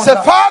 Say,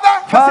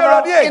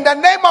 Father, in the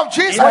name of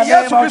Jesus,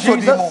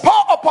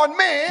 pour upon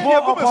me the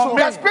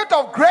spirit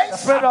of grace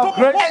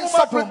and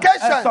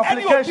supplication.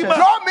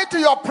 Draw me to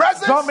your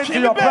presence.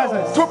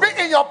 To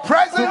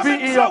be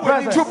in your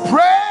presence. To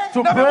pray.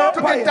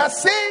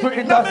 To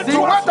intercede.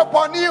 To wait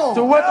upon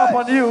you.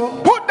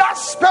 Put that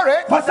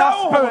spirit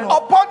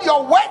upon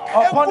your work.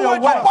 Upon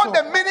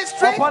the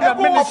ministry.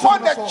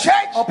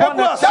 Upon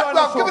the church that you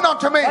have given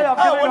unto me.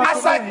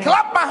 As I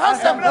clap my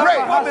hands and pray.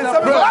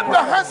 Clap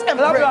your hands and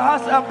pray. Clap your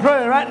hands and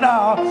pray right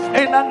now.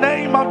 In the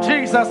name of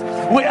Jesus,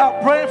 we are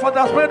praying for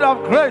the spirit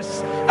of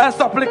grace and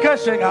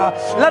supplication.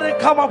 Let it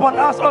come upon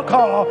us, O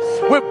God.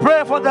 We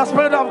pray for the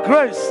spirit of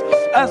grace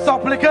and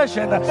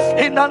supplication.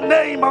 In the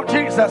name of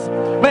Jesus,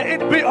 may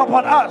it be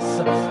upon us.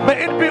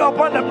 May it be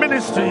upon the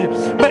ministry.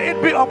 May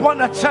it be upon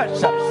the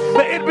church.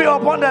 May it be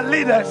upon the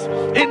leaders.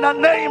 In the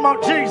name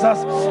of Jesus.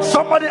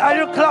 Somebody, are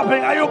you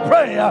clapping? Are you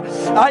praying?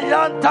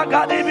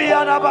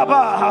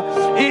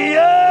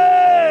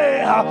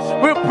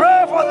 We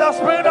pray for the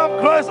spirit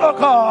of grace, oh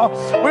God.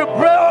 We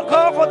pray, oh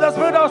God, for the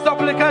spirit of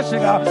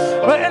supplication.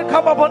 May it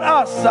come upon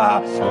us.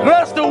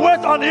 Grace to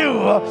wait on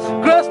you.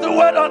 Grace to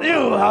wait on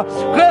you.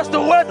 Grace to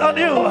wait on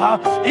you.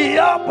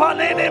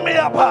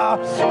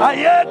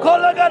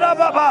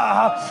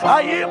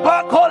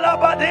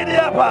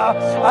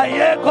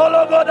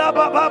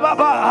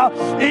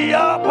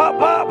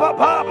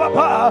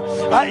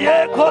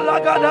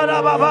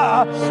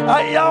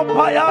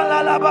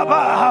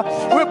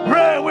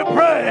 We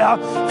pray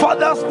for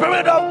the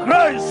spirit of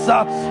grace,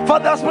 for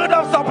the spirit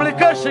of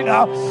supplication.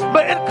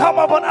 May it come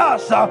upon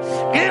us.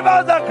 Give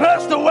us the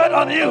grace to wait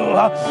on you.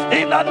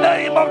 In the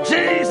name of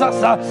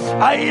Jesus.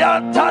 May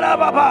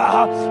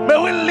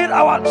we lead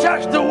our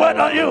church to wait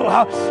on you.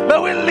 May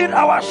we lead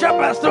our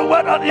shepherds to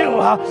wait on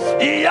you.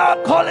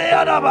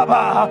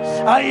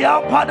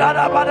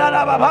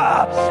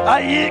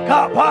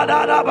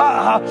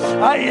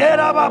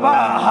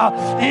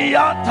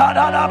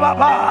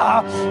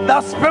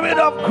 The spirit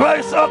of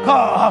grace, oh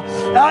God.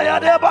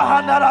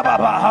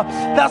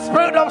 The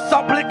spirit of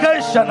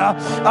supplication.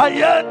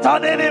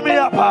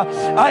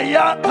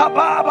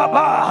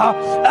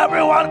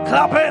 Everyone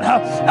clapping,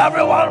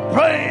 everyone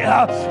praying.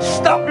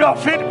 Stamp your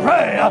feet,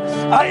 pray.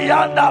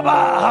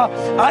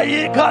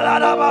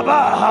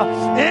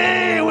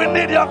 We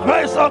need your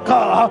grace, oh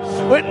God.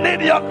 We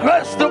need your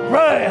grace to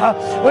pray.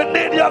 We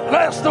need your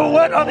grace to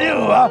wait on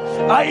you.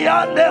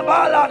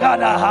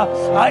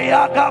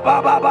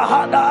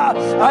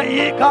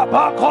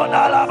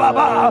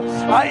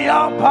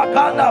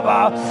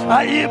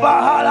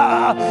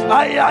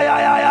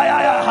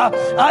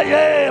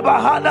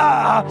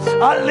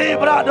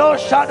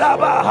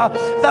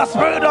 The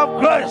spirit of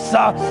grace,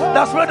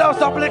 the spirit of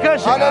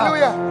supplication.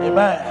 Hallelujah.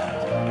 Amen.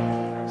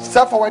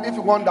 Step forward if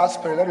you want that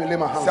spirit. Let me lay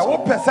my hands on you.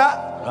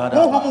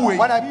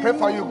 When I pray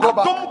for you, go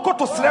back.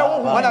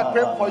 When I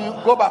pray for you,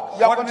 go back.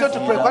 We are continuing to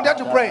pray. Continue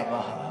to pray.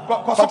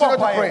 Continue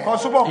to pray.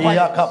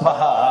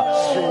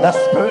 The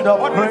spirit of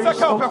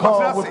grace, oh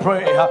God, we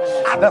pray.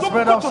 The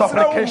spirit of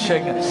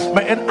supplication,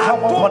 may it come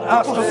upon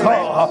us, oh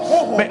God.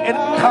 May it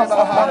come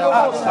upon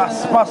us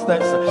as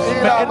pastors.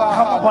 May it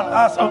come upon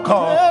us, oh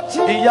God.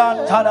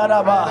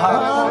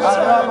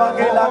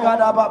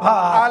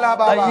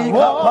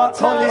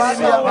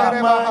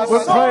 We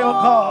pray, oh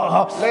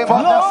God,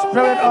 for the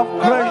spirit of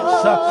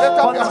grace,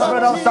 for the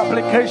spirit of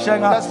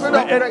supplication. May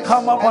it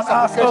come upon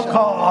us, oh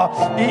God.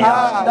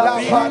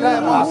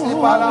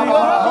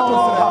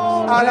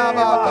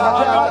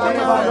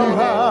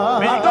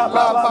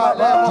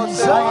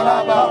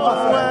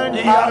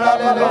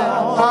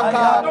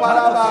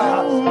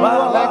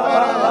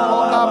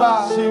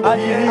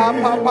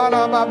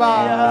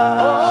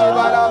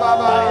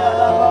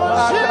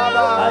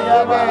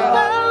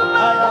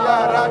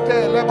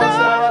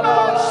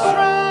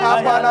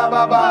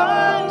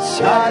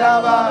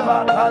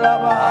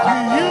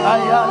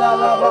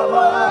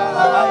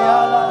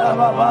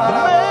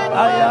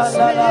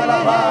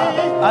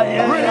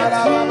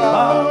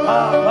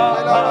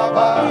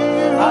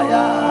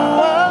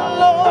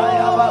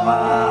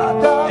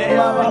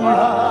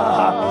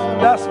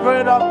 The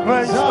spirit of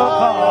grace, oh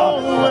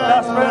God.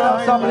 The spirit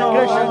of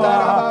supplication.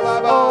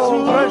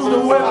 Oh, grace to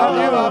wait on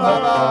you.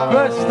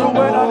 Grace to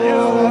wait on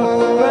you.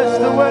 Grace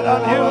to wait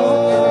on you.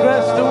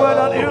 Grace to wait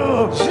on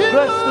you.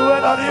 Grace to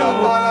wait on you.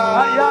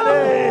 Ayade,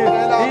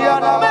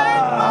 Iyadaba,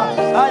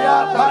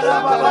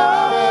 Ayapadababa,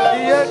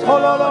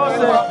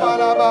 Iyekololose,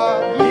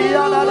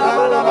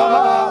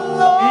 Iyadababa,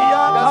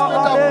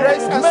 Iyakabade,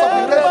 Grace and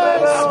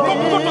supplication.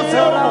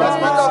 The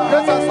spirit of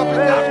grace and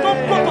supplication.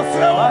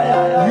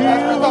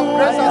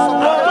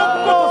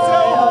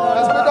 The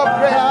spirit of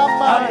grace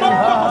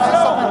and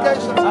supplication. The spirit of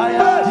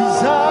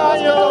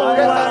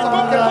grace and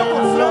supplication.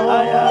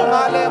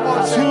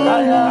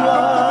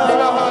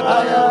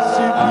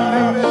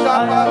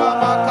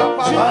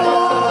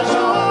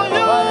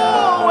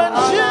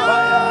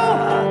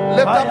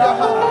 Lift up your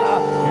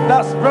hand. The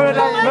spirit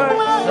of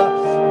grace,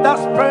 the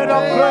spirit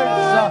of grace,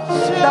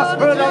 the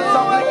spirit of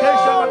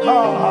supplication of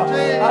God.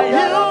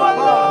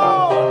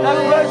 The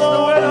grace to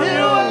wait on you,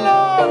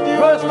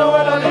 grace to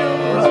wait on you,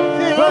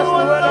 grace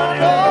to wait on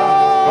you.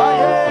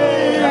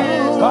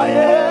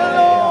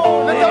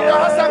 Lift up your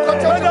hands and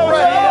continue to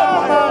pray.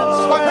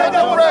 Continue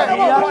to pray.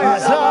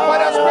 For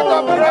the spirit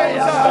of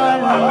grace.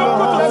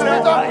 The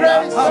spirit of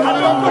grace.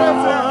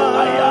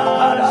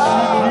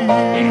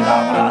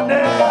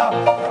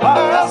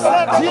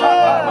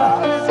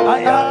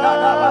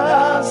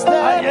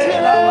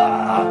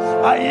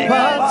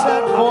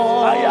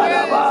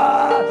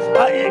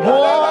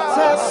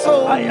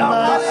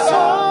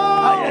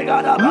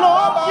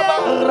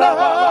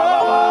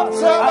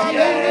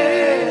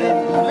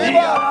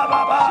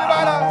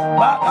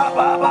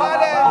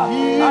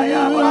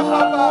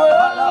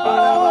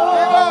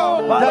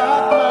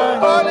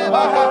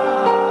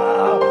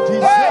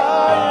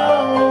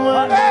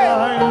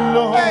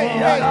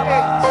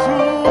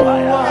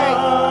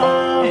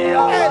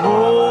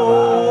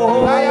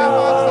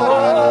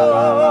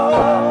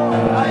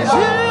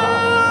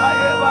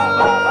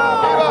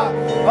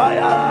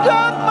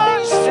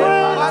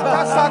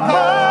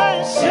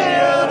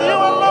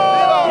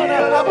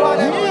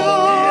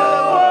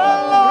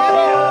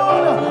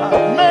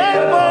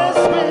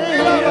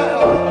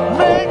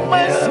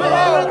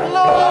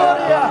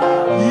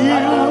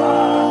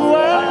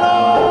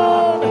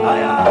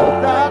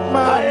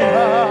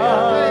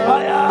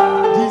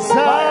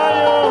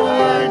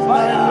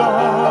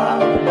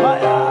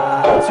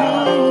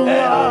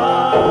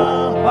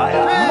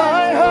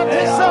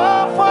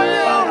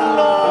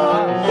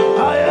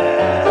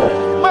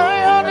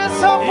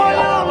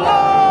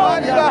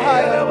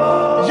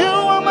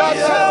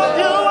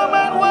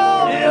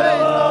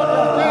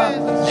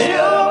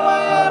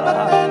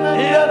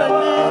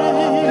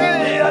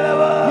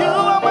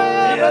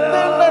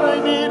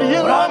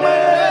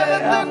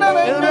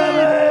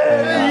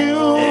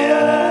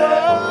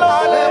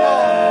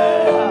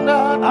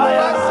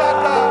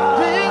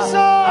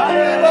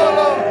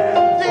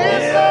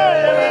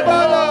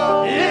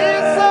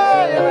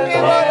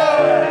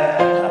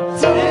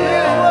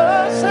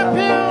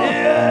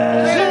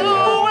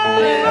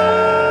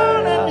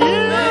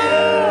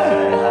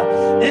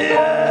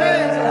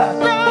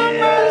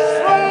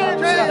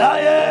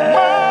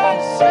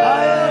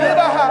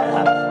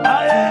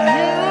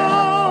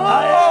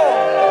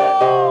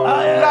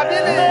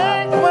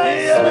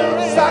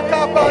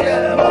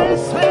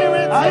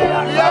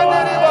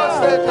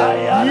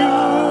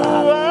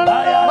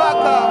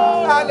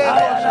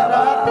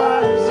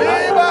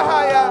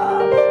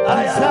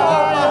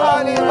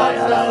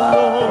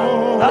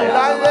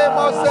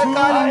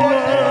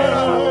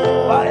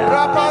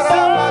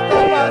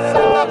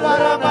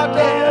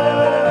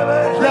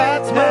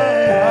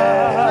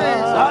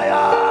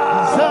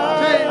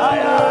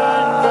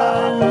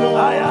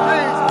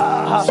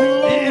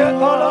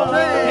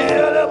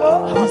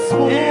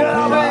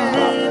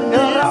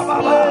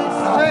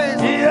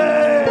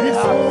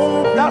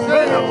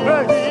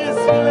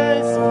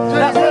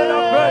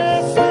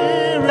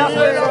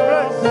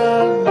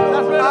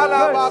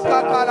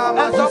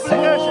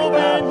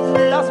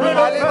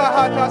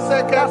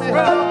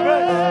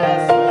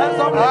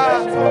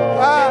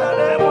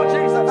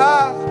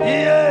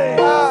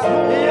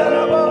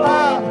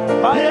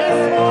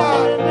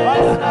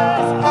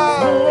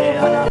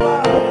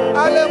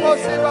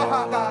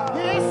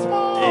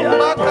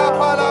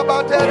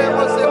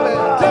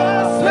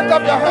 Lift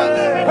up your hands.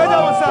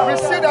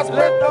 Receive the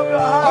spirit of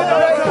grace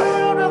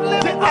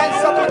and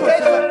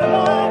supplication.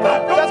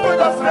 The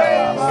spirit of grace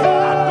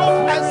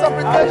and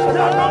supplication.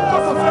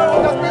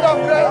 The spirit of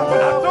grace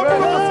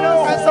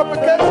and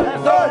supplication.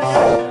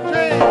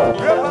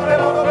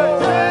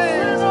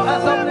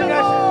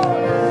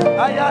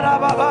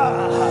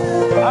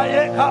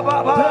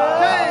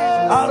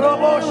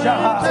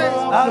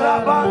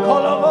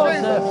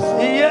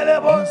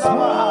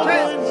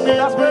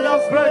 The spirit of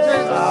praise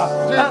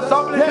and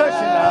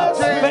supplication.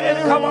 May it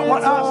come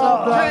upon us.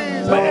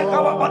 May it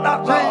come upon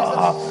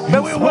us. May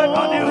we wait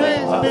on you.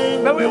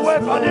 May we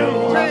wait on you.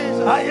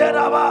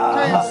 Ayaba,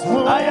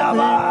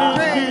 Ayaba,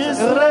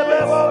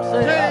 Rebebo,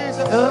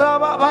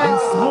 Rababa,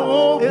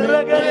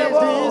 Irregular,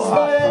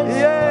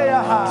 yeah.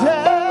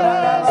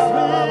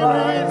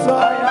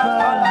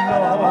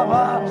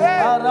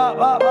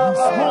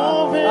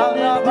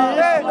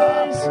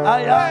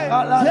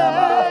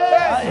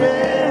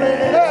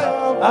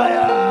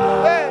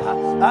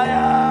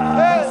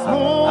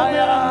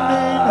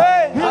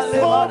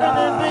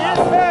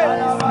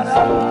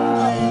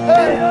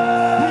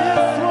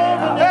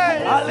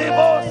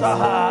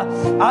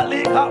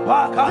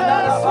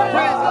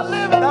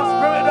 The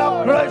spirit of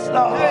grace,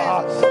 Lord.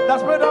 The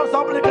spirit of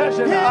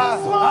supplication.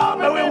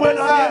 May we wait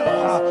on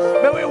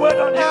you. May we wait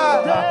on you.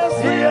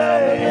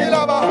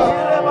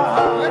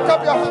 Lift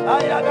up your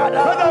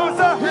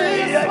hands.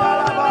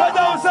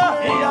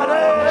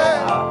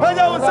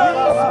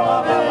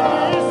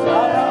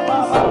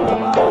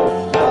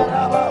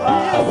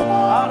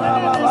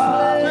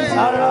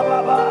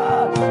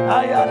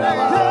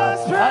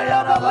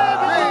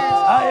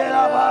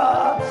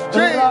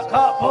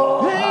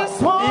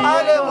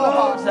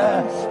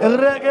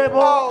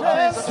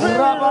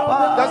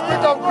 The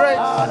spirit of grace.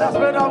 The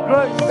spirit of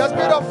grace. The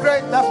spirit of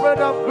grace. The spirit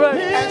of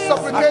grace. And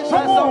supplication.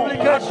 And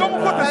supplication.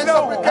 And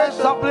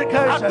supplication.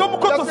 Supplication. The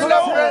spirit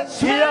of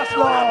grace. Yes,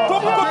 Lord.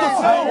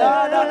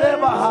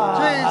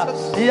 Jesus.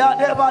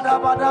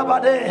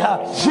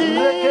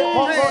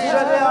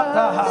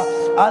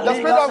 The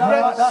spirit of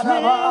grace.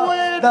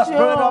 The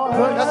spirit of grace. The spirit of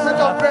grace. The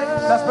spirit of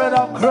grace. The spirit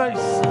of grace.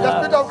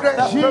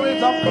 The spirit of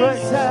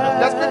grace.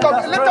 The spirit of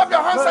grace. Lift up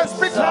your hands and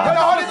speak in the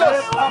Holy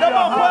Ghost.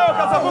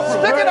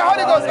 Speak in the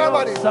Holy Ghost,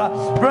 somebody.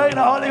 Pray in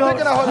the Holy Ghost.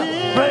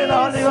 Pray in the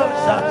Holy Ghost.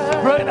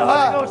 Pray in the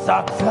Holy Ghost.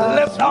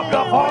 Lift up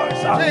your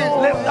voice.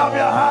 Lift up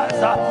your hands.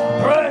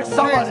 Pray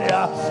somebody.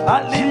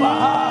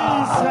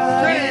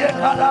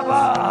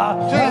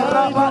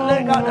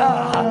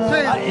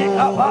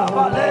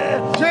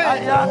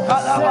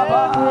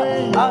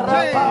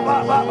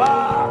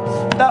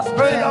 The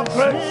spirit of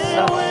grace.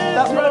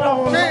 The spirit of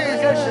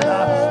glorification.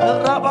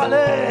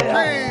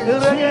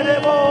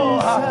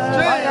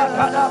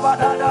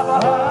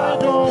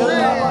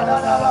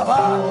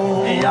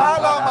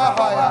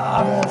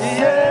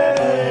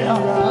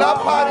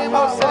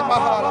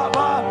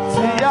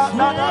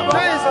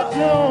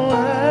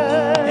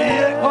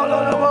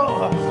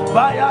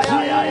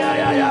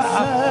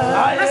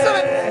 Listen,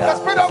 the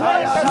spirit of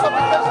grace and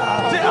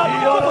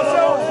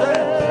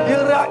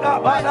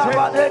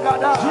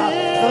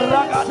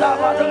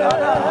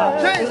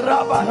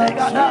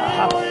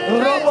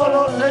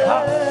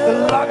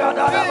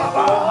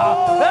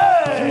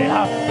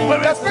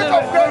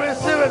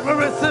we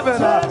receive it.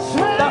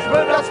 The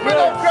spirit of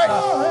grace.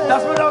 The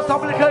spirit of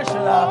supplication.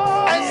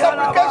 And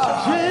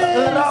supplication.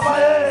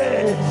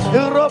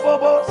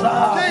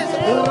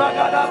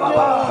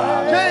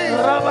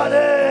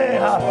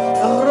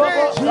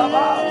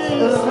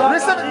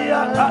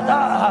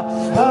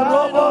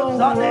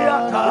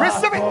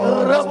 Receive it. Receive it.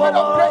 The spirit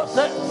of grace.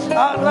 The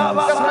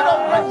spirit of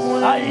grace.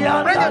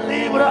 Bring it.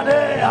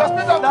 The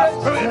spirit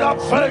of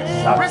grace.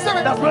 Receive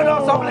it. The spirit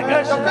of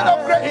supplication. The spirit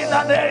of grace. In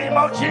the name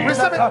of Jesus.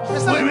 Receive it.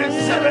 Receive We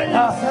receive it.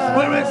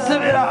 We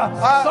receive it.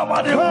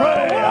 Somebody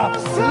pray.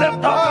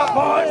 Lift up your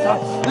voice.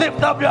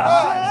 Lift up your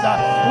hands.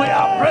 We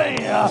are praying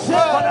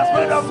for the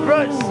spirit of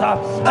grace and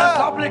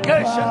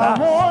supplication.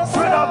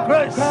 Spirit of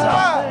grace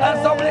and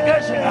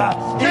supplication.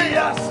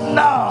 Yes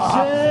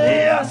now.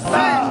 Yes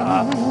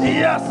now.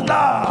 Yes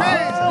now.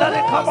 Let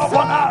it come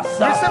upon us.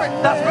 Receive it.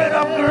 The spirit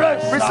of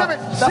grace. Receive it.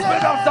 The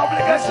spirit of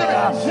supplication.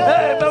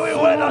 Hey, may we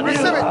wait on you.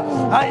 Receive it. The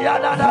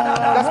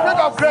spirit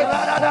of grace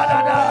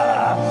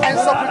and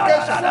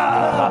supplication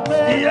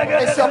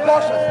is your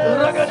portion.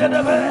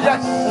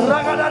 Yes.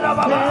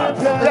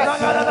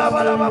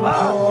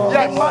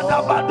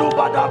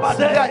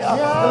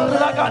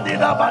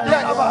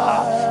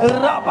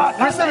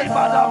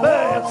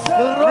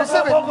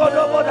 Receive it.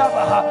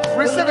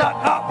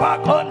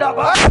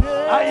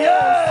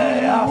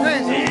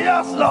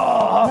 Yes,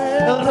 Lord.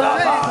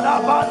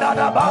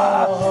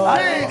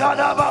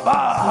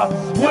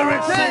 We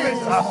receive it.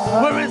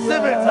 We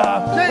receive it.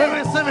 We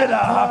receive it.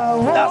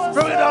 The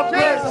spirit of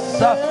grace.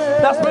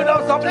 The spirit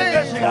of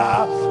supplication.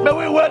 May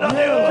we wait on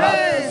you.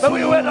 May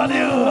we wait on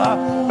you.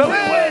 May we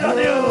wait on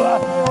you.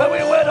 May we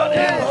wait on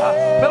you.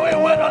 May we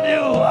wait on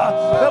you.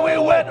 May we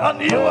wait on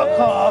you.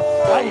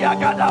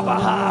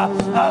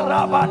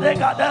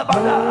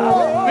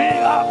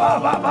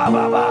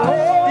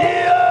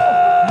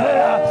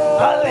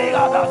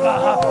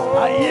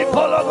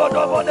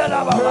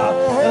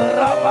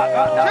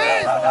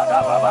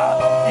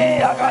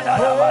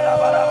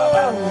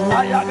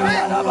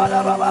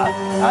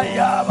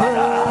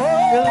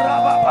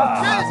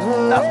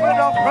 The spirit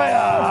of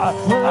prayer,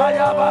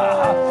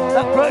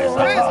 the grace of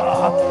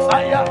God,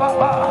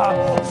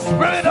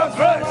 spirit of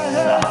grace,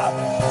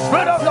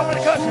 spirit of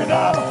supplication,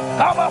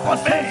 come upon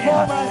me,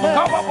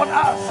 come upon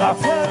us,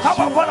 come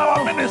upon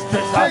our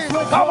ministries,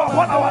 come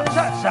upon our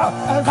church,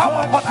 come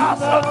upon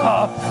us, O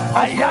God.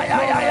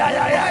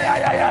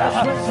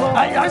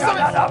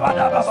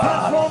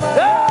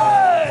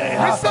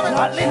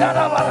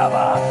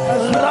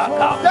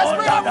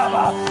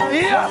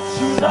 Yes,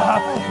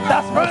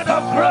 the spirit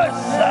of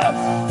grace,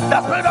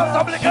 the spirit of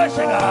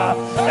supplication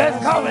is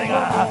coming.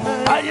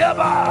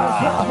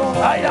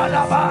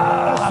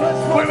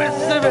 We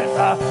receive it,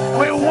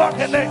 we walk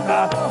in it.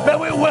 May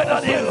we wait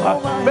on you,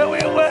 may we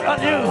wait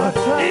on you.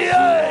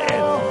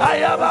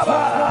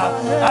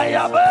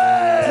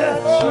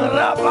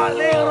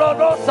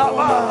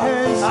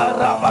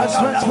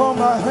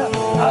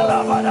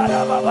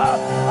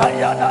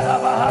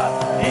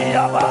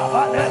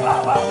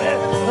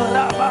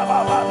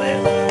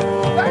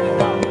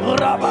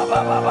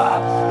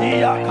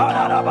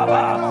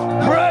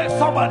 Pray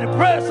somebody,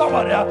 pray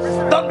somebody.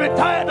 Don't be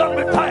tired, don't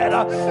be tired.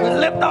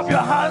 Lift up your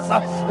hands,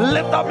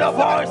 lift up your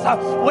voice.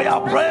 We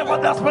are praying for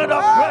the spirit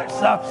of grace,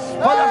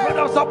 for the spirit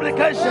of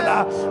supplication.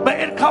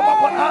 May it come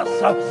upon us,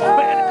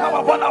 may it come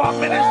upon our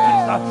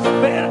ministries,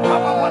 may it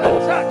come upon the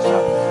church.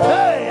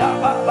 Hey, yeah.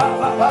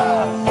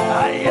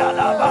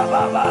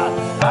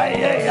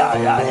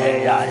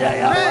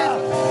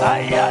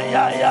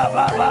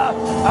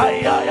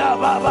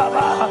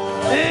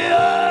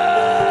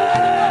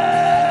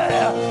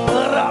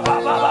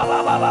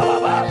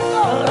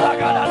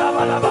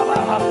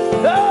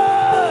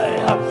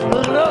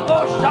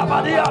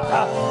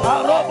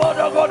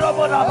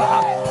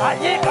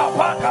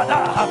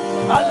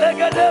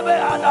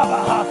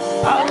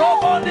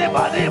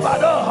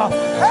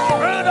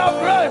 Spirit of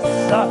grace,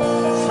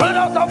 spirit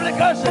of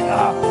supplication.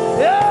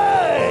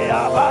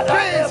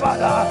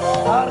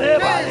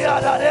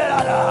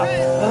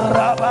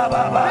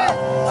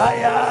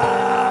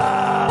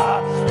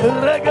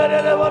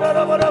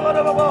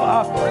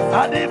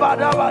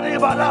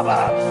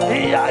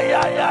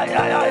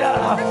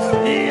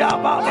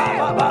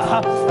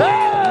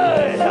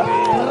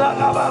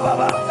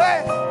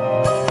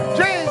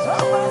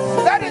 Jesus,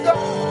 let it go.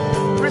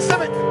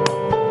 Receive it.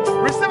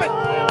 Receive it.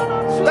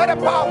 Let the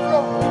power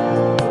flow.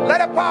 Let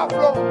the power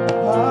flow.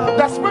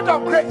 The spirit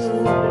of grace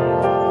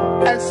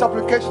and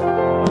supplication.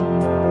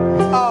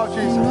 Oh,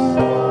 Jesus.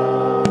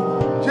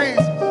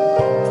 Jesus.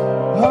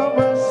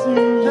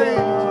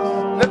 Jesus.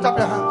 Lift up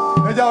your hands.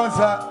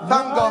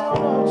 Thank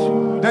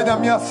God.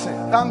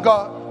 Thank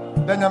God.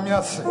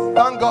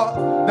 Thank God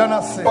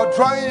for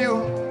drawing you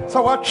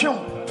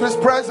to His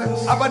presence.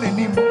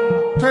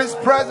 To His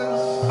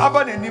presence.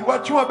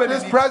 To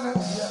His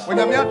presence.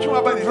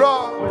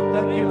 Draw.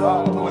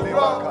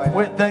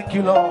 We thank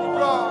you, Lord.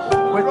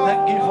 We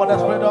thank you for the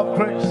spirit of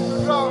grace.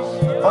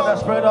 For the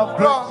spirit of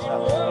grace.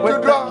 We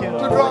thank you.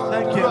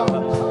 Thank you.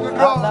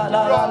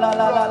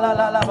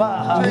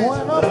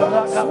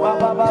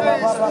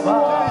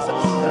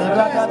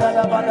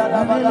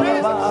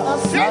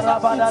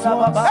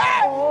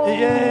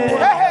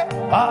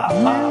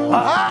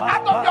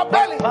 Out of your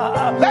belly,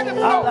 let it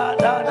flow.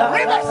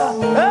 Rivers,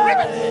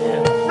 rivers,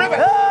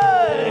 rivers.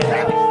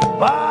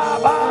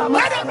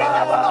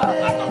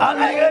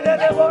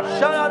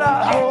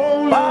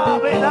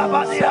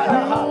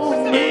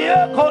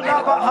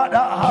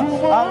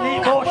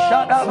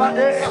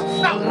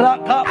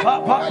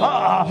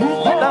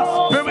 The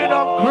spirit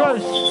of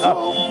grace,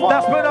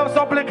 the spirit of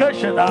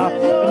supplication,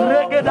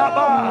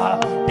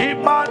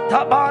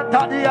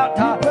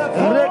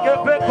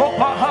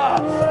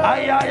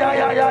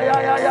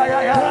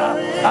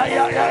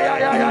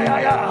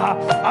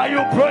 are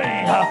you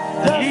praying?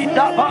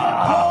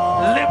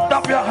 Lift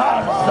up your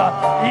hands.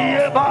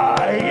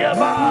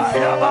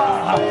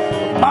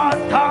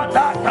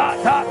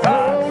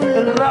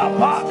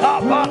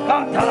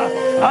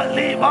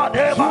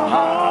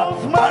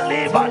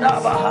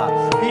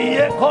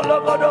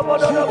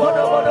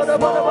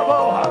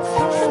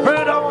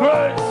 Spirit of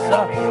grace,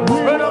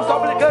 spirit of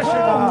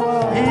supplication.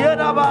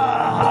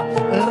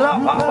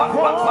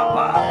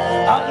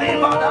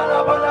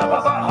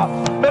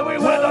 May we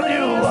wait on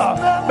you.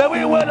 May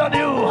we wait on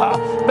you.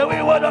 May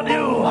we wait on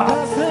you.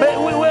 May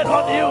we wait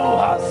on you.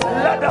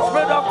 Let the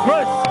spirit of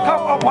grace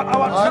come upon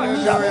our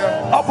church,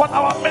 upon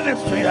our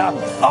ministry,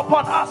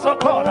 upon us, O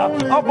God,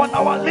 upon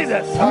our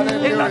leaders.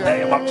 In the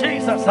name of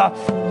Jesus.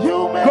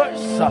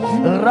 Grace.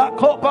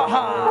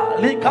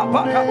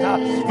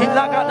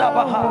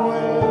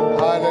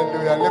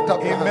 Hallelujah. Lift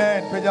up your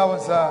hands.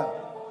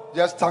 Amen.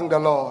 Just thank the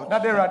Lord.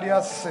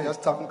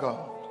 Just thank God.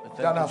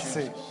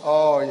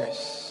 Oh,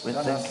 yes. We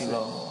thank you,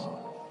 Lord.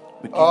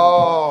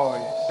 Oh,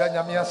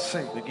 yes.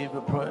 We give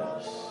you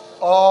praise.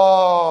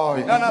 Oh,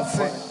 We give you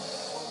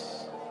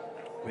praise.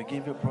 We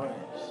give you praise.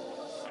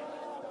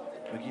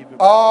 We give you praise.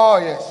 Oh,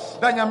 yes.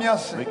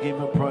 We give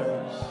you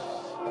praise.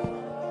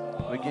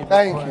 We give you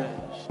Thank praise. you.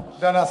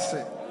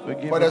 We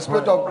give For you the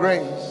spirit praise. of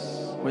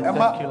grace We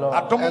thank you, Lord.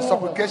 and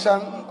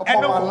supplication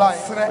upon my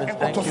life, We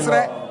thank you,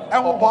 Lord.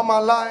 upon my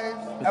life,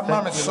 We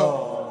thank you,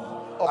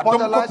 Lord. upon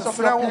the lives of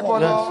your people,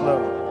 Yes,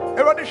 Lord. Lord.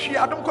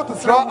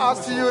 Draw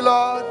us to you,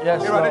 Lord.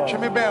 Yes, Lord.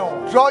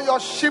 Draw your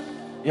sheep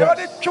Yes.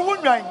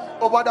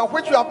 over the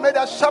which you have made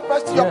us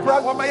shepherds to your Yes.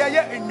 presence.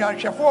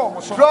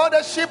 Draw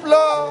the sheep,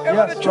 Lord.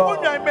 Yes,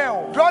 Lord.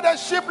 Draw the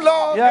sheep,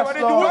 Lord. Yes,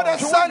 Draw Lord. the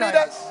son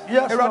leaders.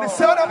 Yes, Lord.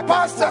 Draw the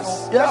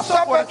pastors, Yes, the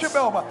shepherds,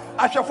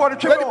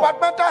 the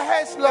departmental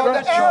heads, Lord,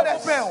 the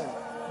elders.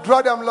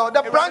 Draw them, Lord.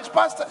 The branch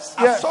pastors,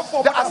 Yes.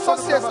 the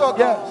associates, oh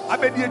God.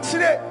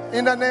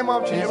 In the name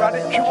of Jesus.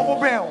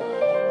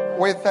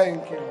 We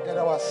thank you.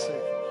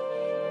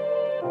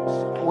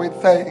 We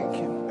thank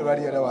you.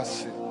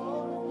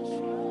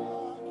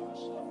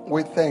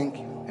 We thank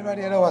you.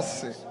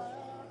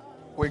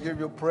 We give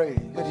you praise.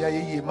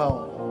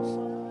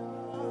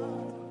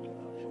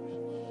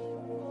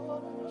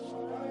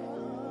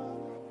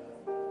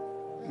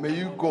 May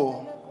you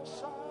go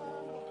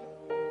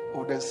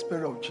with the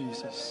Spirit of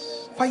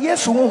Jesus.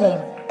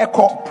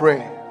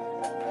 Pray.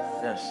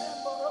 Yes.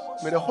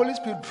 May the Holy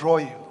Spirit draw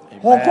you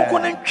Amen.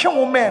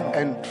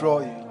 and draw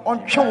you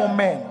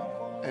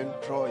and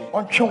draw you.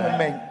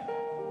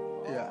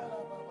 Yeah.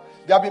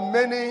 There have been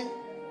many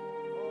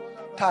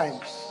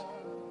times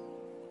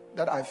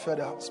that I felt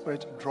the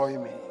Spirit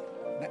drawing me.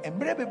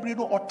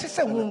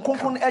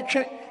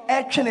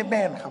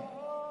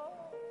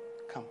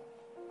 Come.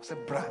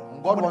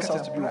 God wants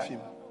us to be with Him.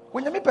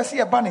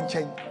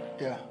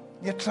 Yeah.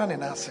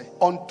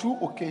 On 2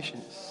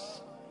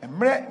 occasions,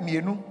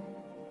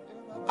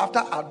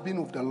 after I'd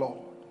been with the Lord,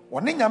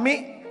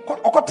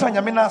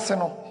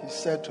 He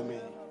said to me,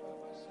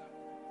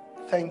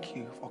 thank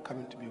you for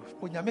coming to be with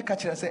me.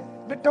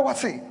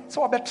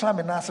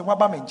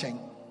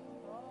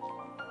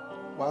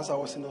 Once I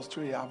was in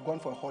Australia, I've gone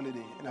for a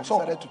holiday and I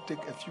decided to take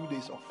a few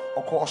days off.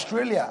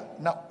 Australia.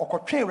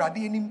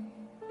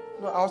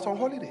 No, I was on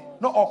holiday.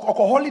 No,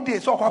 holiday.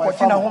 So I was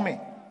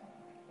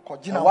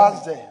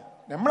there.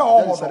 I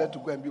decided to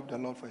go and be with the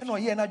Lord for a few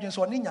days.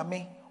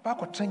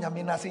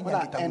 When I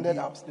ended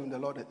up sleeping, the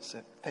Lord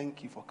said,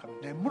 thank you for coming.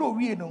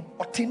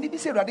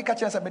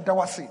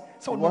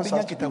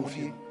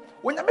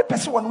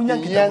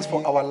 He yearns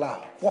for our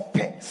love.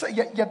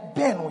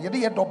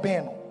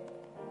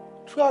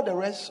 Throughout the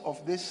rest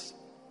of the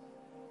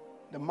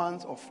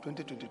months of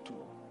 2022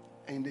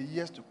 and in the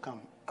years to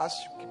come, as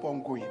you keep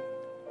on going,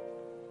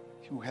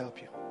 He will help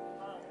you.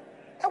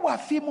 He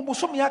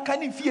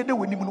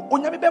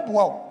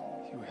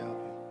will help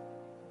you.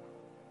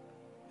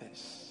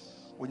 Yes.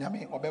 He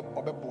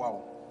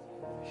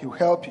will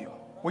help you.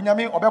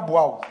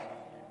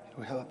 He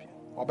will help you.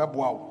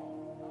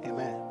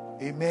 Amen.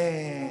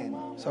 Amen.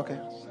 It's okay. He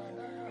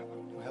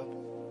will help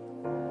you.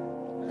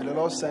 May the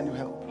Lord send you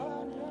help.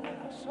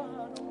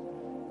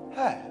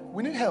 Hey,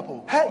 we need help.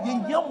 I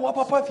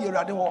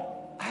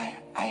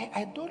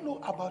don't know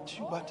about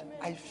you, but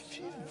I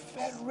feel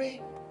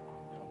very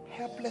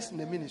helpless in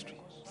the ministry.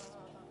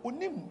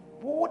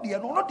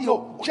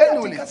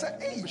 Genuinely,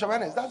 Bishop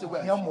Ernest, that's the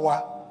way I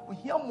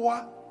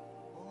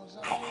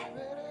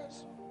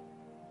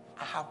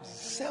have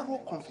zero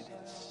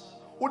confidence.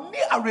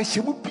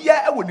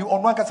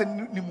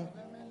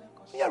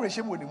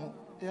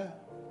 Yeah.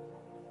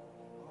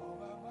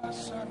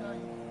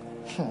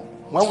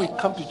 When we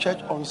come to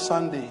church on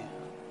Sunday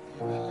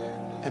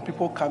and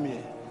people come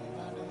here,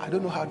 I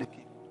don't know how they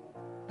came.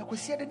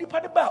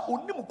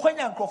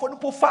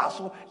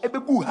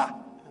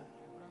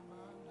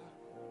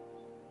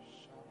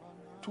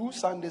 2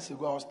 Sundays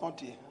ago, I was not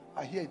here.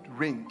 I hear it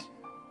rained.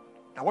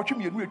 A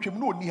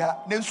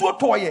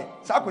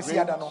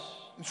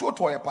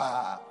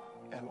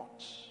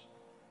lot.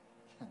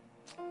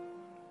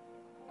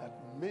 That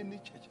many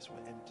churches were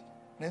empty.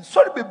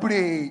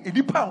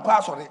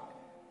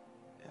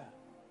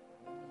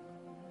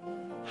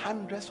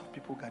 Hundreds of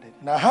people gathered.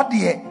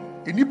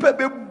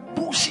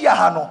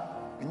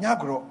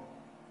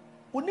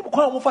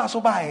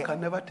 You can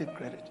never take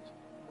credit.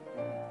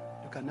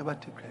 You can never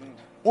take credit.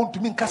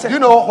 You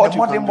know what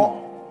you can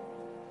do?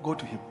 Go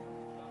to Him.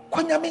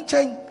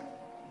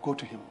 Go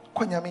to Him.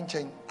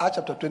 Acts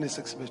chapter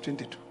 26, verse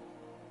 22.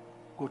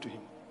 Go to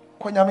Him.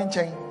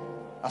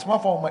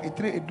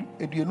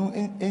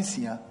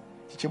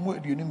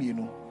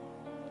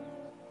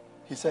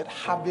 He said,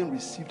 having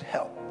received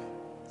help.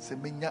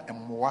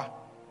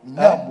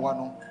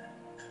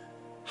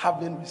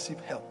 Having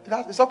received help.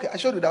 It's okay. I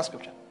showed you that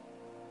scripture.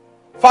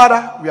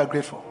 Father, we are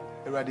grateful.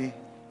 We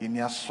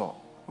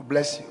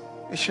bless you.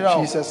 In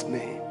Jesus'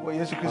 name.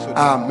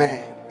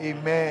 Amen.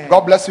 Amen.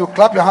 God bless you.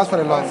 Clap your hands for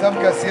the Lord.